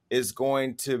is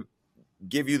going to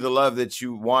give you the love that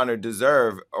you want or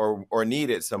deserve or need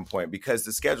at some point? Because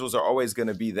the schedules are always going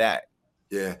to be that.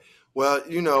 Yeah. Well,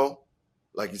 you know,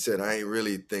 like you said, I ain't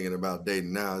really thinking about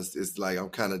dating now. It's like I'm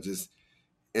kind of just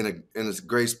in a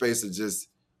great space of just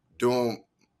doing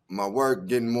my work,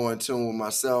 getting more in tune with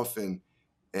myself, and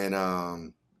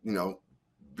you know,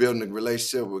 building a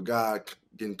relationship with God,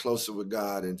 getting closer with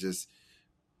God, and just.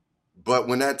 But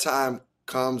when that time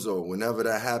comes, or whenever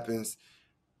that happens,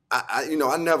 I you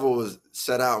know, I never was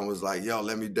set out and was like, yo,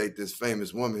 let me date this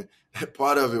famous woman.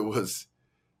 Part of it was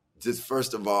just,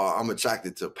 first of all, I'm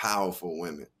attracted to powerful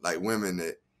women, like women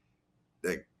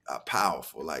that are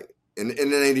powerful, like, and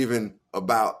it ain't even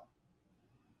about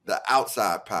the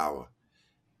outside power.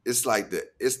 It's like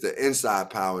it's the inside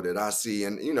power that I see,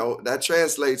 and you know that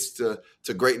translates to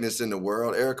greatness in the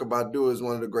world. Erykah Badu is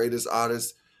one of the greatest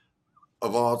artists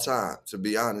of all time, to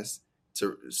be honest.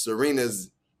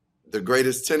 Serena's the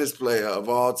greatest tennis player of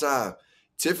all time.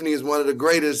 Tiffany is one of the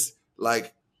greatest,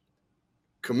 like,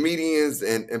 comedians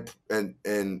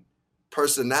and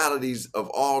personalities of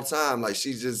all time. Like,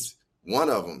 she's just one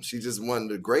of them. She's just one of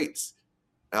the greats.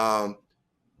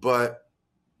 But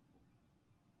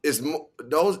it's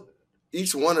those,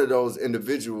 each one of those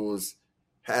individuals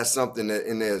has something that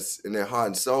in their heart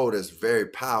and soul that's very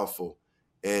powerful,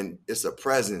 and it's a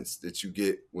presence that you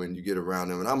get when you get around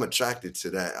them. And I'm attracted to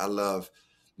that. I love,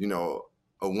 you know,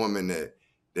 a woman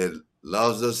that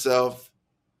loves herself.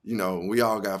 You know, we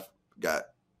all got.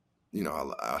 You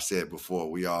know, I said before,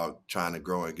 we all trying to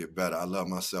grow and get better. I love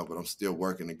myself, but I'm still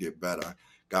working to get better. I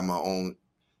got my own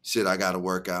shit I got to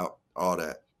work out, all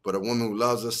that. But a woman who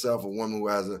loves herself, a woman who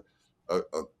has a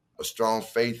strong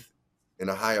faith in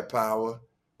a higher power,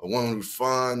 a woman who's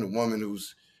fun, a woman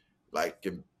who's like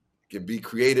can be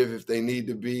creative if they need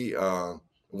to be, a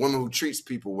woman who treats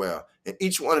people well. And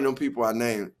each one of them people I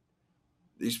named,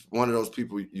 each one of those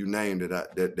people you named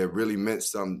that really meant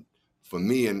something for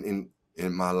me in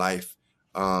my life,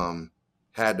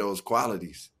 had those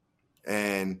qualities.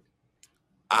 And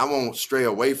I won't stray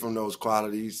away from those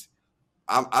qualities.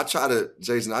 I try to,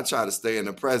 Jason, I try to stay in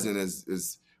the present,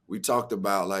 as we talked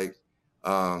about, like,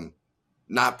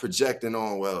 not projecting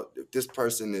on, well, if this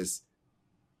person is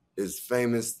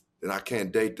famous, then I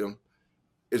can't date them.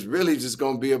 It's really just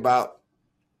going to be about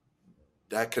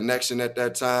that connection at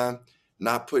that time,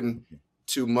 not putting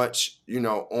too much, you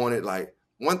know, on it. Like,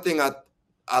 one thing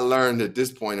I learned at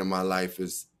this point in my life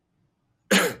is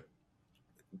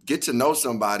get to know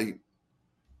somebody,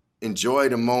 enjoy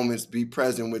the moments, be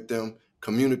present with them,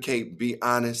 communicate, be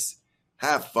honest,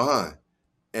 have fun,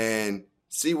 and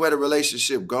see where the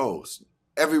relationship goes.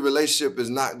 Every relationship is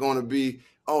not going to be,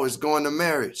 oh, it's going to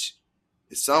marriage.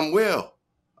 Some will.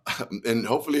 And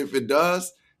hopefully if it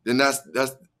does, then that's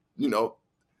you know,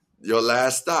 your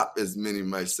last stop, as many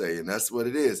might say, and that's what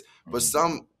it is. But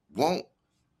some won't.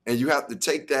 And you have to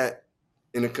take that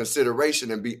into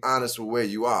consideration and be honest with where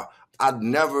you are. I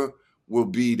never will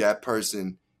be that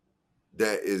person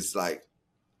that is like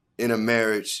in a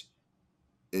marriage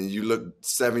and you look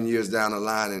 7 years down the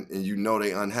line and you know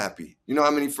they unhappy. You know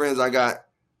how many friends I got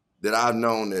that I've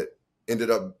known that ended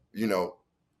up, you know,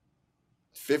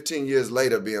 15 years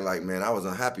later being like, man, I was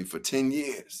unhappy for 10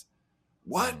 years.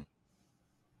 What?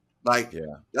 Like, yeah.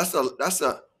 That's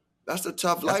a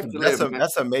tough life to live.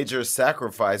 That's a major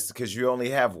sacrifice, because you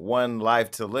only have one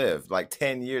life to live. Like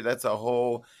 10 years, that's a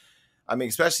whole. I mean,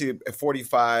 especially at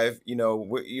 45, you know,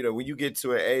 when you get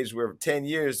to an age where 10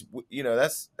 years, you know,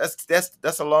 that's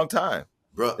a long time,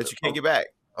 bro, that you can't get back.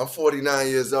 I'm 49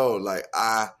 years old. Like,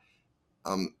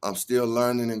 I'm still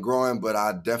learning and growing, but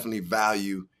I definitely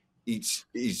value each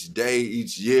day,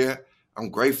 each year. I'm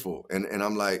grateful, and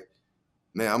I'm like,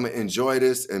 man, I'm gonna enjoy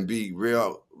this and be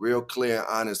real clear and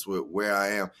honest with where I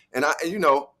am. And I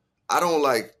don't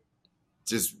like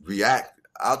just react.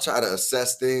 I'll try to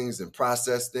assess things and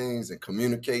process things and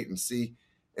communicate and see.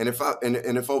 And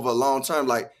if over a long time,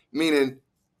 like, meaning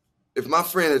if my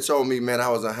friend had told me, man, I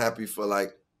was unhappy for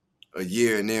like a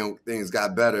year and then things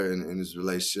got better in this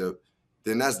relationship,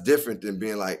 then that's different than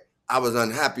being like, I was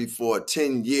unhappy for a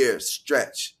 10-year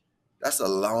stretch. That's a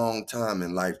long time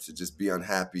in life to just be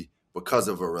unhappy because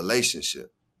of a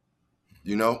relationship,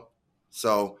 you know?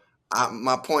 So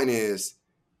my point is,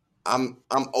 I'm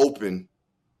open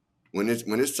when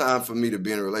it's time for me to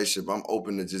be in a relationship. I'm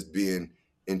open to just being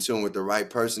in tune with the right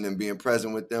person and being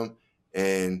present with them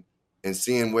and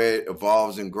seeing where it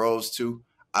evolves and grows to.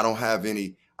 I don't have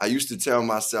any. I used to tell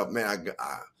myself, man,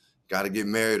 I got to get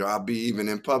married, or I'll be even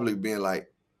in public being like,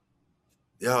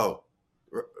 yo,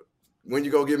 when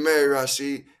you go get married,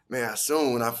 Rashid, man,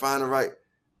 soon when I find the right.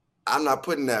 I'm not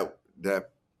putting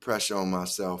that pressure on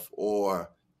myself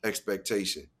or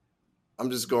expectation.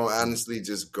 I'm just going to honestly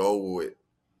just go with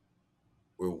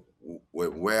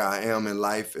where I am in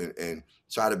life and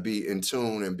try to be in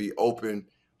tune and be open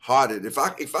hearted. If I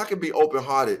can be open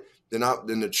hearted, then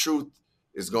the truth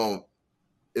is going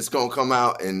it's gonna come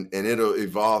out and it'll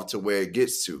evolve to where it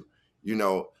gets to.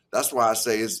 That's why I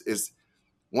say it's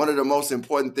one of the most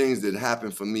important things that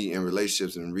happened for me in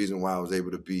relationships, and the reason why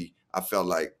I felt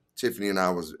like Tiffany and I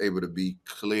was able to be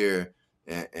clear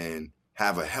and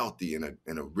have a healthy and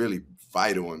a really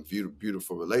vital and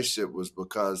beautiful relationship was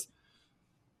because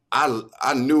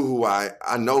I know who I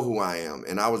am,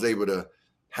 and I was able to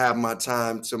have my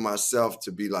time to myself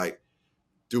to be like,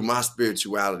 do my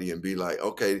spirituality and be like,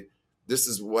 okay, this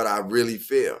is what I really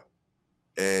feel.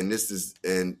 And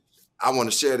I want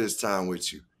to share this time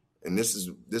with you. And this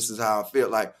is how I feel.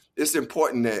 Like, it's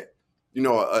important that,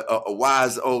 a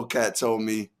wise old cat told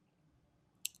me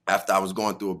after I was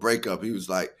going through a breakup, he was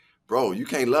like, bro, you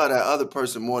can't love that other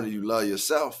person more than you love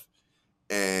yourself.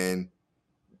 And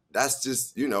that's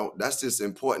just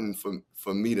important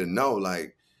for me to know,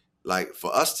 like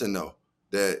for us to know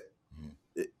that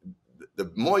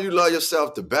the more you love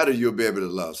yourself, the better you'll be able to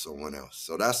love someone else.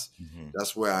 So that's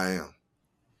where I am.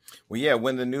 Well, yeah,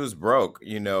 when the news broke,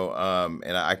 and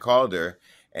I called her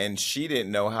and she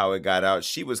didn't know how it got out.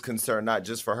 She was concerned not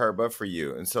just for her, but for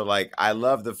you. And so, like, I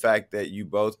love the fact that you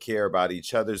both care about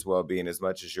each other's well-being as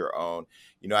much as your own.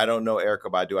 I don't know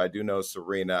Erykah Badu. I do know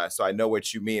Serena. So I know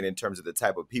what you mean in terms of the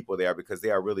type of people they are, because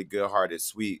they are really good-hearted,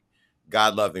 sweet,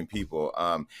 God-loving people.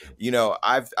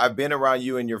 I've been around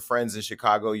you and your friends in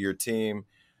Chicago, your team.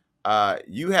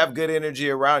 You have good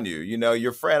energy around you.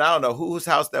 Your friend, I don't know whose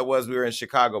house that was. We were in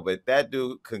Chicago, but that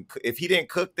dude, if he didn't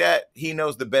cook that, he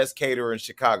knows the best caterer in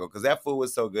Chicago, because that food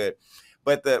was so good.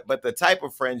 But the type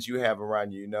of friends you have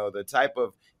around you, the type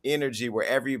of energy where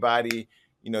everybody,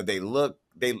 they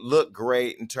look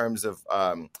great in terms of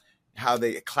how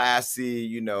they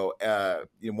classy,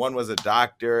 one was a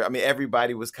doctor. I mean,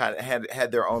 everybody was kind of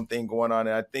had their own thing going on.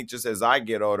 And I think just as I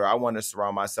get older, I want to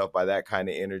surround myself by that kind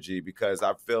of energy, because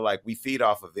I feel like we feed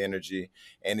off of energy.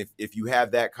 And if you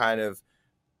have that kind of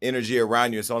energy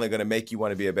around you, it's only going to make you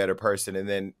want to be a better person, and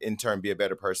then in turn be a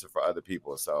better person for other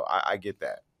people. So I get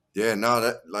that. Yeah, no,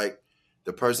 that, like,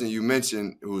 the person you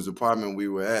mentioned whose apartment we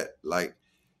were at, like,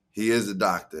 he is a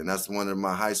doctor. And that's one of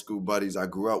my high school buddies I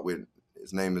grew up with.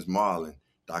 His name is Marlon,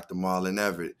 Dr. Marlon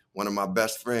Everett, one of my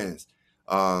best friends.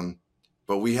 But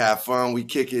we have fun. We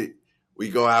kick it. We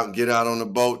go out and get out on the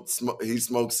boat. He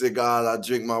smokes cigars. I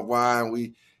drink my wine.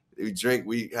 We drink.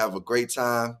 We have a great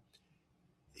time.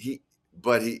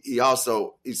 But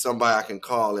he's somebody I can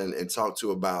call and talk to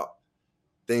about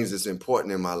things that's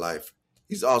important in my life.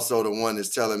 He's also the one that's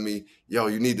telling me, yo,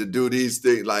 you need to do these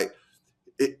things. Like,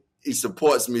 he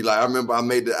supports me. Like, I remember I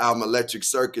made the album Electric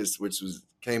Circus, which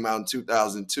came out in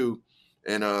 2002.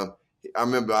 And I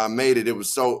remember I made it. It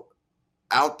was so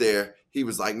out there. He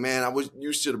was like, man, I wish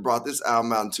you should have brought this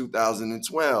album out in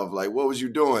 2012. Like, what was you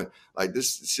doing? Like,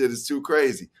 this shit is too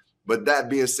crazy. But that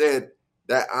being said,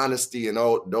 that honesty and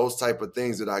all those type of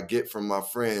things that I get from my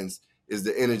friends is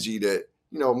the energy that,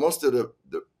 most of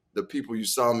the people you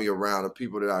saw me around are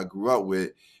people that I grew up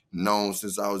with, known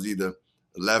since I was either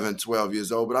 11, 12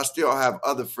 years old. But I still have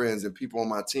other friends and people on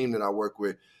my team that I work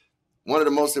with. One of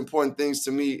the most important things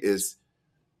to me is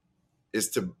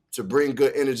to bring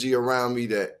good energy around me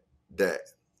that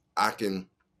I can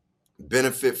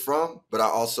benefit from, but I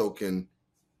also can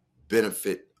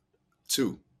benefit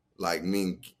too. Like,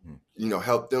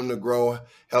 help them to grow,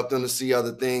 help them to see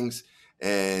other things,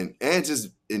 and just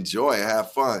enjoy and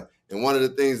have fun. And one of the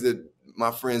things that my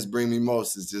friends bring me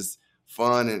most is just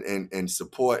fun and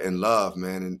support and love,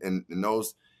 man. And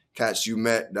those cats you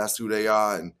met, that's who they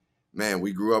are. And man,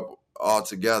 we grew up all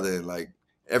together, and like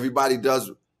everybody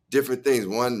does different things.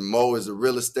 One, Mo is a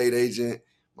real estate agent.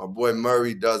 My boy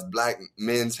Murray does Black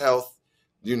men's health,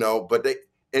 but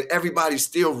everybody's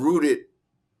still rooted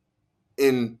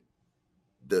in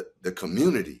the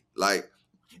community. Like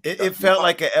it felt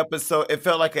like an episode. It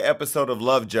felt like an episode of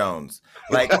Love Jones.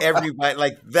 Like everybody,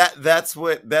 like that. That's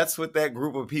what that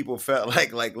group of people felt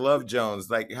like. Like Love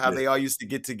Jones, like how they all used to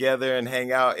get together and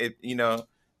hang out. It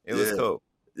was cool.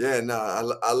 Yeah, no,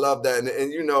 I love that, and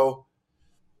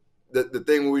the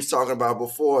thing we was talking about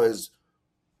before is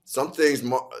some things,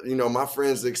 my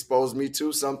friends expose me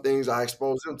to. Some things I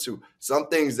expose them to. Some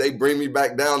things they bring me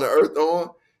back down to earth on,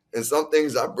 and some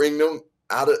things I bring them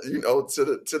out of,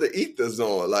 to the ether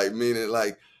zone. Like, meaning,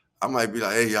 like, I might be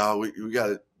like, hey, y'all, we got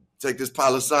to take this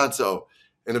Palo Santo.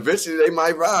 And eventually they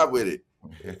might ride with it,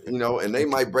 and they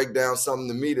might break down something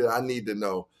to me that I need to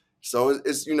know. So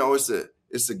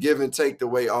it's a give and take, the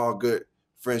way all good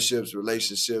friendships,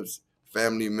 relationships,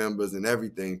 family members, and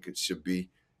everything should be.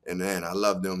 And man, I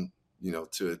love them,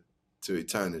 to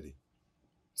eternity.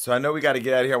 So I know we got to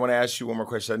get out of here. I want to ask you one more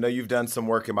question. I know you've done some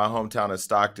work in my hometown of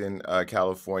Stockton,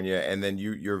 California, and then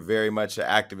you're very much an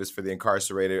activist for the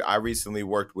incarcerated. I recently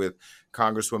worked with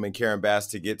Congresswoman Karen Bass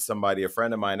to get a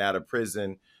friend of mine, out of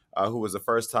prison, who was a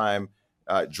first-time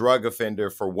drug offender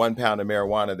for 1 pound of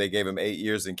marijuana. They gave him 8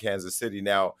 years in Kansas City.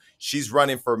 Now, she's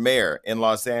running for mayor in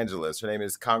Los Angeles. Her name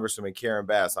is Congresswoman Karen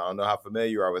Bass. I don't know how familiar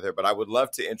you are with her, but I would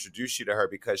love to introduce you to her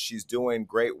because she's doing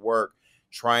great work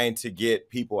trying to get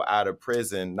people out of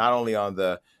prison, not only on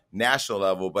the national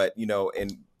level, but,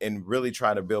 and really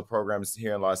trying to build programs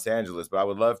here in Los Angeles. But I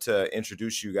would love to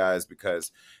introduce you guys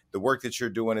because the work that you're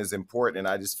doing is important. And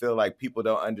I just feel like people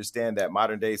don't understand that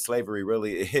modern day slavery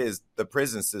really is the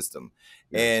prison system.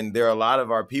 Yeah. And there are a lot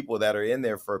of our people that are in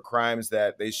there for crimes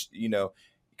that they,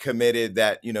 committed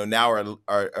that, now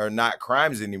are not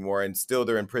crimes anymore. And still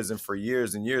they're in prison for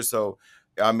years and years. So,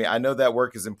 I mean, I know that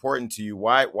work is important to you.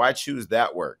 Why choose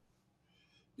that work?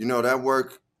 That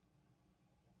work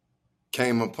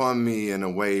came upon me in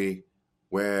a way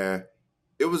where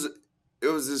it was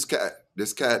this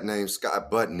cat named Scott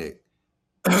Butnick.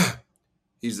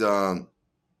 He's a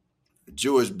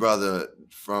Jewish brother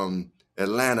from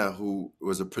Atlanta who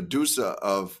was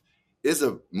is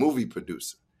a movie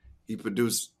producer. He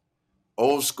produced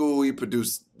Old School. He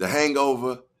produced The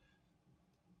Hangover.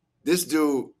 This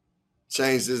dude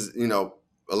changed his,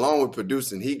 along with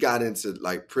producing, he got into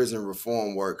like prison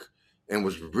reform work and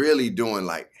was really doing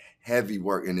like heavy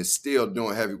work, and is still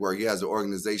doing heavy work. He has an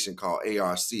organization called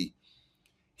ARC.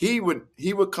 He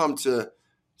would come to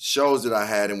shows that I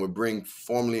had and would bring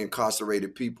formerly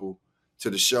incarcerated people to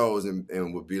the shows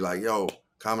and would be like, yo,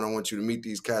 Common, I want you to meet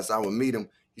these cats. I would meet them.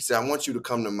 He said, I want you to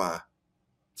come to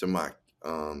my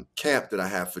camp that I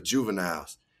have for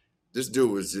juveniles. This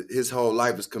dude his whole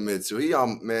life is committed to.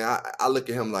 I look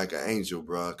at him like an angel,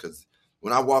 bro. Because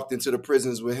when I walked into the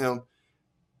prisons with him,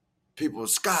 people,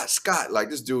 Scott, like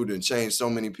this dude done changed so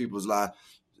many people's lives.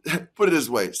 Put it this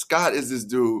way, Scott is this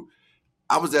dude.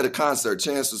 I was at a concert,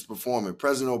 Chance was performing.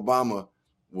 President Obama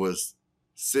was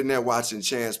sitting there watching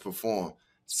Chance perform.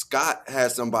 Scott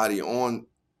had somebody on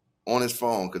his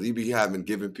phone, because he be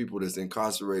giving people that's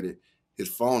incarcerated his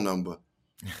phone number.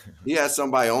 He had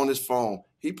somebody on his phone.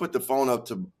 He put the phone up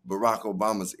to Barack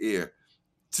Obama's ear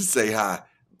to say hi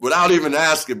without even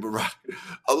asking Barack.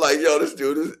 I'm like, yo, this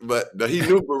dude, but he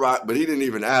knew Barack, but he didn't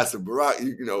even ask him. Barack,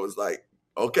 was like,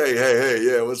 okay, hey,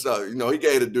 yeah, what's up? He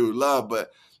gave the dude love,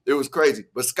 but it was crazy.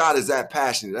 But Scott is that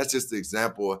passionate. That's just the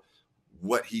example of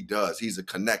what he does. He's a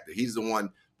connector. He's the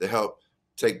one that helped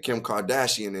take Kim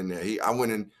Kardashian in there. I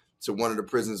went into one of the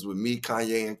prisons with me,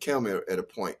 Kanye, and Kim at a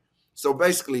point. So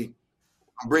basically,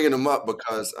 I'm bringing him up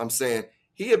because I'm saying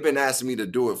he had been asking me to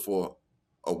do it for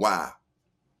a while,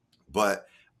 but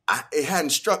it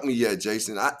hadn't struck me yet,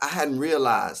 Jason. I hadn't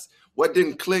realized. What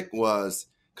didn't click was,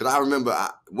 because I remember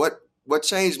what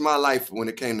changed my life when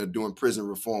it came to doing prison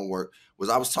reform work was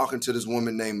I was talking to this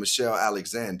woman named Michelle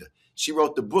Alexander. She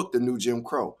wrote the book, The New Jim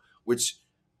Crow, which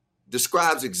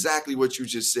describes exactly what you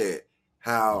just said,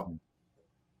 how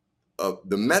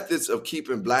the methods of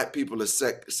keeping Black people as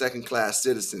second-class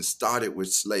citizens started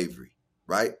with slavery,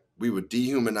 right? We were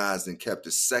dehumanized and kept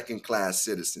as second-class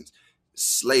citizens.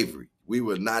 Slavery. We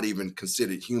were not even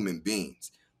considered human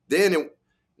beings. Then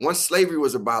once slavery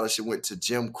was abolished, it went to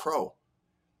Jim Crow.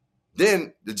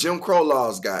 Then the Jim Crow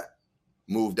laws got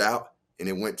moved out and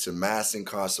it went to mass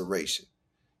incarceration.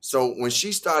 So when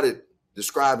she started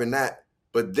describing that,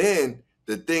 but then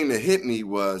the thing that hit me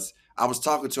was I was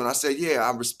talking to her and I said, yeah,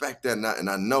 I respect that and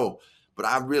I know, but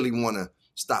I really want to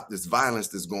stop this violence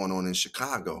that's going on in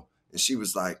Chicago. And she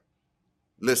was like,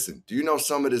 listen, do you know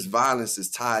some of this violence is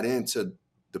tied into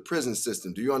the prison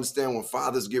system? Do you understand when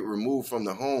fathers get removed from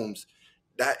the homes,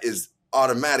 that is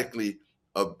automatically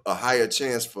a higher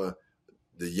chance for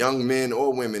the young men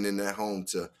or women in that home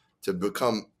to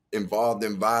become involved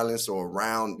in violence or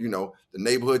around, the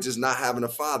neighborhood just not having a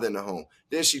father in the home.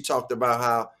 Then she talked about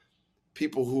how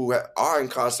people who are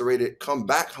incarcerated come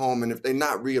back home, and if they're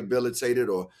not rehabilitated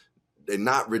or they're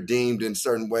not redeemed in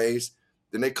certain ways,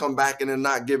 then they come back and they're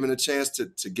not given a chance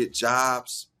to get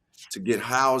jobs, to get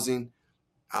housing.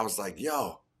 I was like,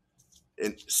 yo.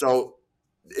 And so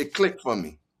it clicked for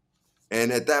me.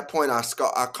 And at that point,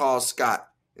 I called Scott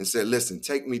and said, listen,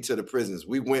 take me to the prisons.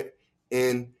 We went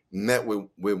in, met with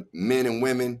men and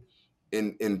women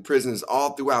in prisons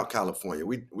all throughout California.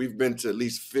 We've been to at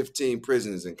least 15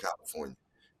 prisons in California,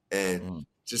 and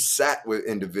just sat with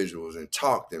individuals and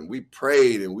talked, and we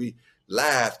prayed and we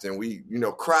laughed and we,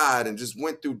 cried, and just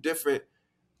went through different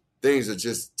things of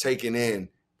just taking in.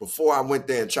 Before I went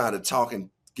there and tried to talk and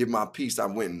give my piece, I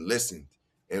went and listened.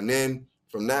 And then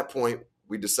from that point,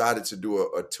 we decided to do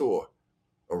a tour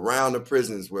around the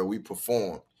prisons where we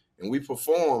performed. And we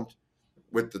performed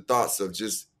with the thoughts of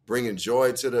just bringing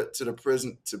joy to the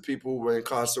prison, to people who were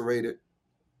incarcerated.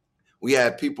 We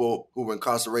had people who were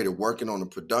incarcerated working on the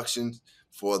productions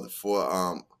for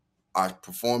our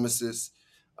performances.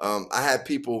 I had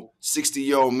people,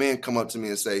 60-year-old men, come up to me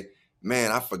and say,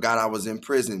 man, I forgot I was in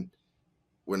prison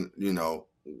when,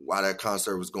 while that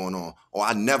concert was going on. Or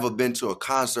I'd never been to a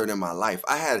concert in my life.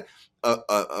 I had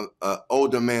a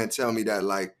older man tell me that,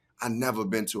 like, I never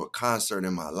been to a concert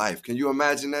in my life. Can you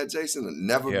imagine that, Jason? I've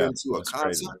never been to a concert.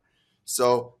 Crazy.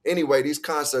 So anyway, these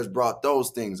concerts brought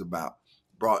those things about,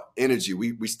 brought energy.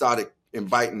 We started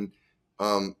inviting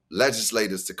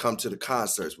legislators to come to the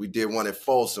concerts. We did one at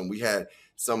Folsom. We had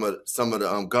some of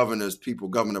the governor's people,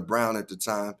 Governor Brown at the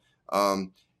time,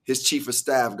 his chief of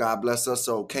staff, God bless us,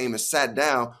 so came and sat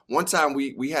down. One time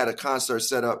we had a concert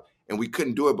set up and we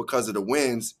couldn't do it because of the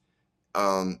winds.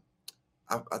 I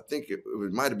think it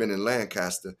might have been in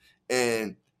Lancaster,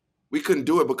 and we couldn't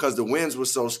do it because the winds were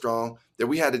so strong that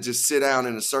we had to just sit down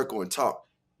in a circle and talk.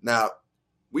 Now,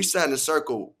 we sat in a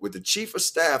circle with the chief of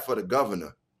staff for the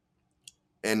governor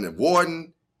and the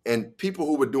warden and people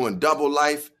who were doing double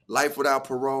life without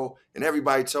parole, and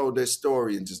everybody told their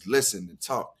story and just listened and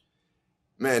talked.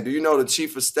 Man, do you know the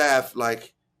chief of staff,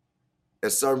 like,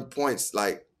 at certain points,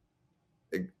 like,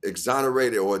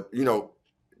 exonerated or,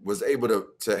 was able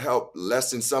to help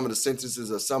lessen some of the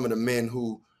sentences of some of the men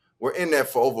who were in there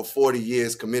for over 40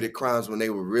 years, committed crimes when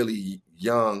they were really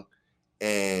young.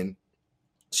 And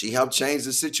she helped change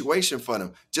the situation for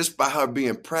them just by her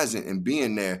being present and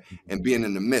being there and being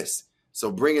in the midst.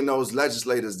 So bringing those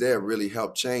legislators there really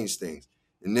helped change things.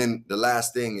 And then the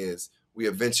last thing is we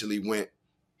eventually went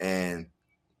to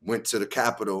the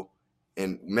Capitol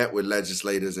and met with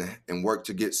legislators and worked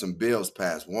to get some bills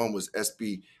passed. One was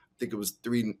SB, I think it was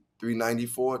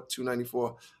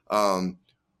 294,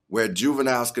 where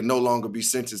juveniles could no longer be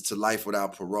sentenced to life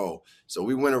without parole. So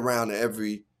we went around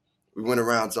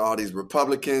to all these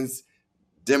Republicans,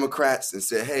 Democrats, and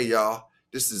said, hey, y'all,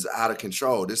 this is out of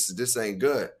control. This ain't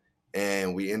good.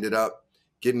 And we ended up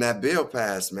getting that bill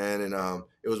passed, man. And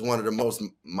it was one of the most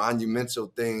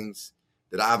monumental things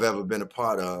that I've ever been a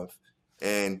part of.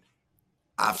 And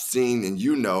I've seen, and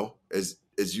as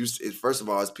you, first of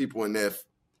all, as people in there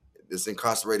that's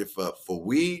incarcerated for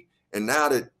weed, and now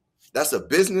that's a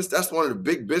business, that's one of the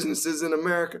big businesses in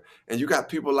America, and you got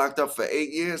people locked up for 8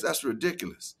 years, that's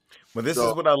ridiculous. Well, this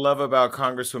is what I love about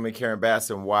Congresswoman Karen Bass,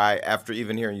 and why, after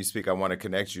even hearing you speak, I want to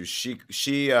connect you.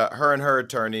 Her and her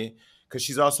attorney, because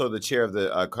she's also the chair of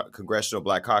the Congressional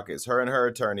Black Caucus, her and her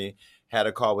attorney had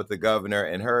a call with the governor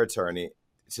and her attorney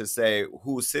to say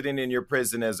who's sitting in your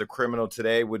prison as a criminal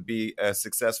today would be a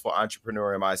successful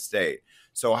entrepreneur in my state.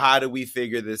 So how do we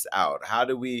figure this out? How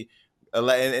do we,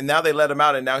 and now they let him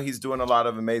out, and now he's doing a lot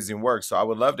of amazing work. So I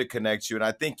would love to connect you. And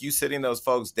I think you sitting those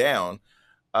folks down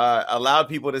allowed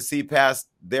people to see past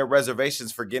their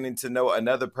reservations for getting to know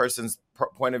another person's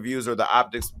point of views or the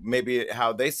optics, maybe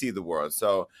how they see the world.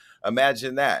 So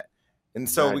imagine that. And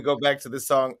so we go back to the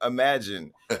song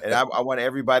Imagine, and I want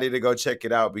everybody to go check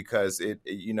it out because it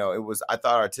was, I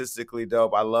thought, artistically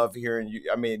dope. I love hearing you.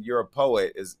 I mean, you're a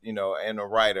poet, and a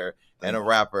writer and a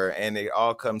rapper, and it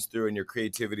all comes through, and your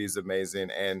creativity is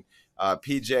amazing. And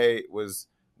PJ was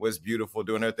beautiful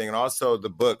doing her thing. And also the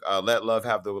book, Let Love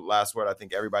Have the Last Word. I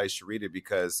think everybody should read it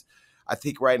because I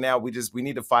think right now we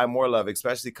need to find more love,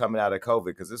 especially coming out of COVID,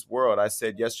 because this world, I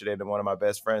said yesterday to one of my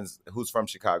best friends who's from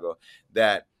Chicago,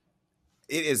 that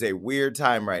it is a weird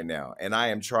time right now, and I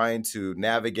am trying to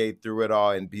navigate through it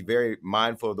all and be very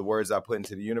mindful of the words I put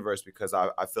into the universe, because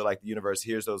I feel like the universe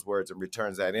hears those words and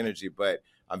returns that energy. But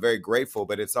I'm very grateful.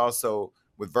 But it's also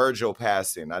with Virgil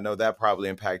passing, I know that probably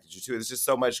impacted you too. There's just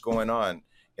so much going on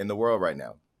in the world right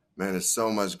now. Man, there's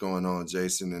so much going on,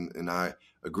 Jason, and I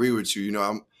agree with you. You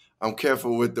know, I'm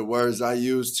careful with the words I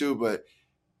use too, but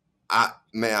I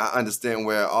understand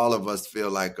where all of us feel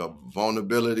like a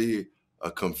vulnerability, a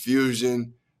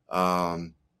confusion,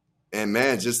 and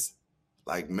man, just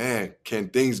like, man, can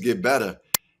things get better?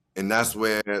 And that's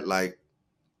where, like,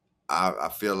 I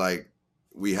feel like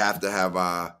we have to have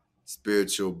our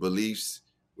spiritual beliefs.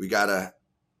 We gotta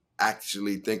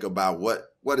actually think about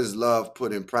what is love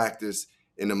put in practice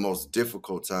in the most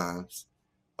difficult times,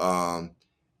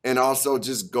 and also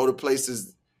just go to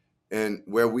places and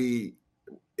where we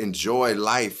enjoy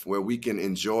life, where we can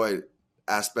enjoy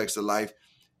aspects of life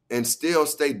and still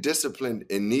stay disciplined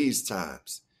in these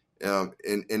times. And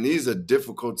these are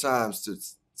difficult times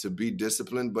to be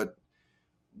disciplined, but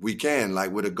we can,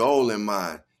 like, with a goal in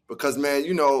mind. Because, man,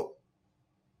 you know,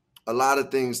 a lot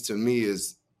of things to me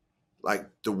is like,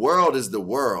 the world is the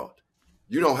world.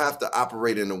 You don't have to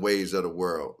operate in the ways of the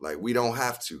world. Like, we don't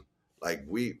have to. Like,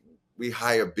 we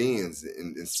higher beings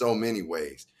in so many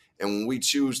ways. And when we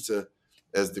choose to,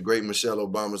 as the great Michelle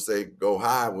Obama say, go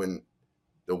high when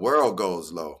the world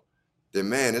goes low, then,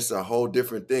 man, it's a whole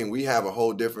different thing. We have a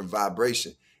whole different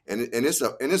vibration. And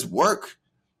it's work.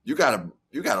 You gotta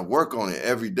work on it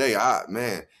every day.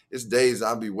 Man, it's days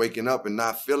I'll be waking up and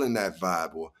not feeling that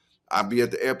vibe, or I'll be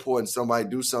at the airport and somebody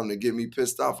do something to get me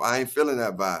pissed off. I ain't feeling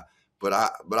that vibe. But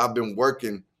I've been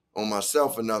working on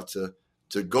myself enough to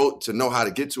know how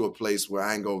to get to a place where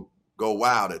I ain't go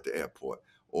wild at the airport.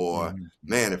 Or,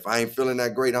 man, if I ain't feeling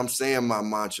that great, I'm saying my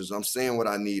mantras. I'm saying what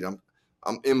I need.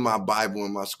 I'm in my Bible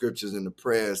and my scriptures and the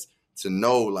prayers to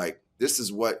know, like, this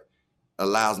is what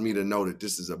allows me to know that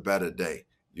this is a better day.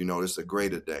 You know, it's a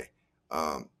greater day.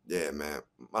 Yeah, man.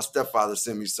 My stepfather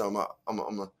sent me something. I'm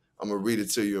gonna read it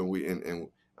to you,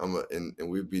 and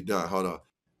we'll be done. Hold on.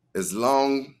 As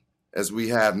long as we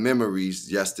have memories,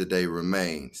 yesterday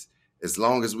remains. As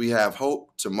long as we have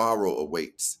hope, tomorrow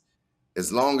awaits.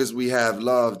 As long as we have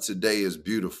love, today is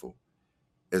beautiful.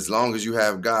 As long as you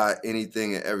have God,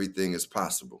 anything and everything is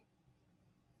possible.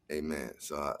 Amen.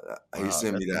 So he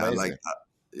sent me that. Amazing. I like that.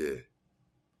 Yeah.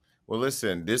 Well,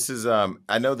 listen, this is,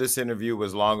 I know this interview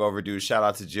was long overdue. Shout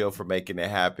out to Jill for making it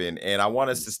happen. And I want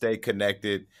us to stay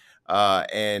connected.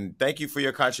 And thank you for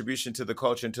your contribution to the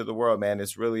culture and to the world, man.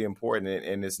 It's really important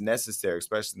and it's necessary,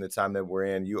 especially in the time that we're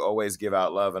in. You always give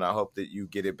out love, and I hope that you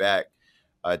get it back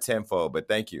tenfold. But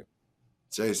thank you.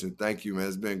 Jason, thank you, man.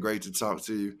 It's been great to talk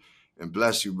to you. And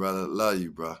bless you, brother. Love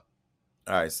you, bro. All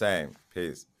right, same.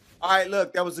 Peace. All right,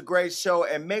 look, that was a great show.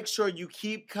 And make sure you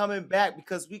keep coming back,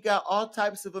 because we got all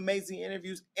types of amazing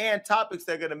interviews and topics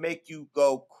that are going to make you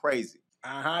go crazy.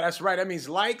 That's right. That means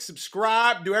like,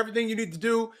 subscribe, do everything you need to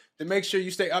do to make sure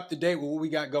you stay up to date with what we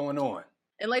got going on.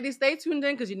 And ladies, stay tuned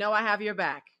in, because you know I have your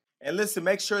back. And listen,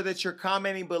 make sure that you're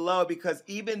commenting below, because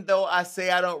even though I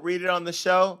say I don't read it on the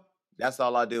show, that's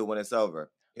all I do when it's over.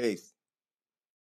 Peace.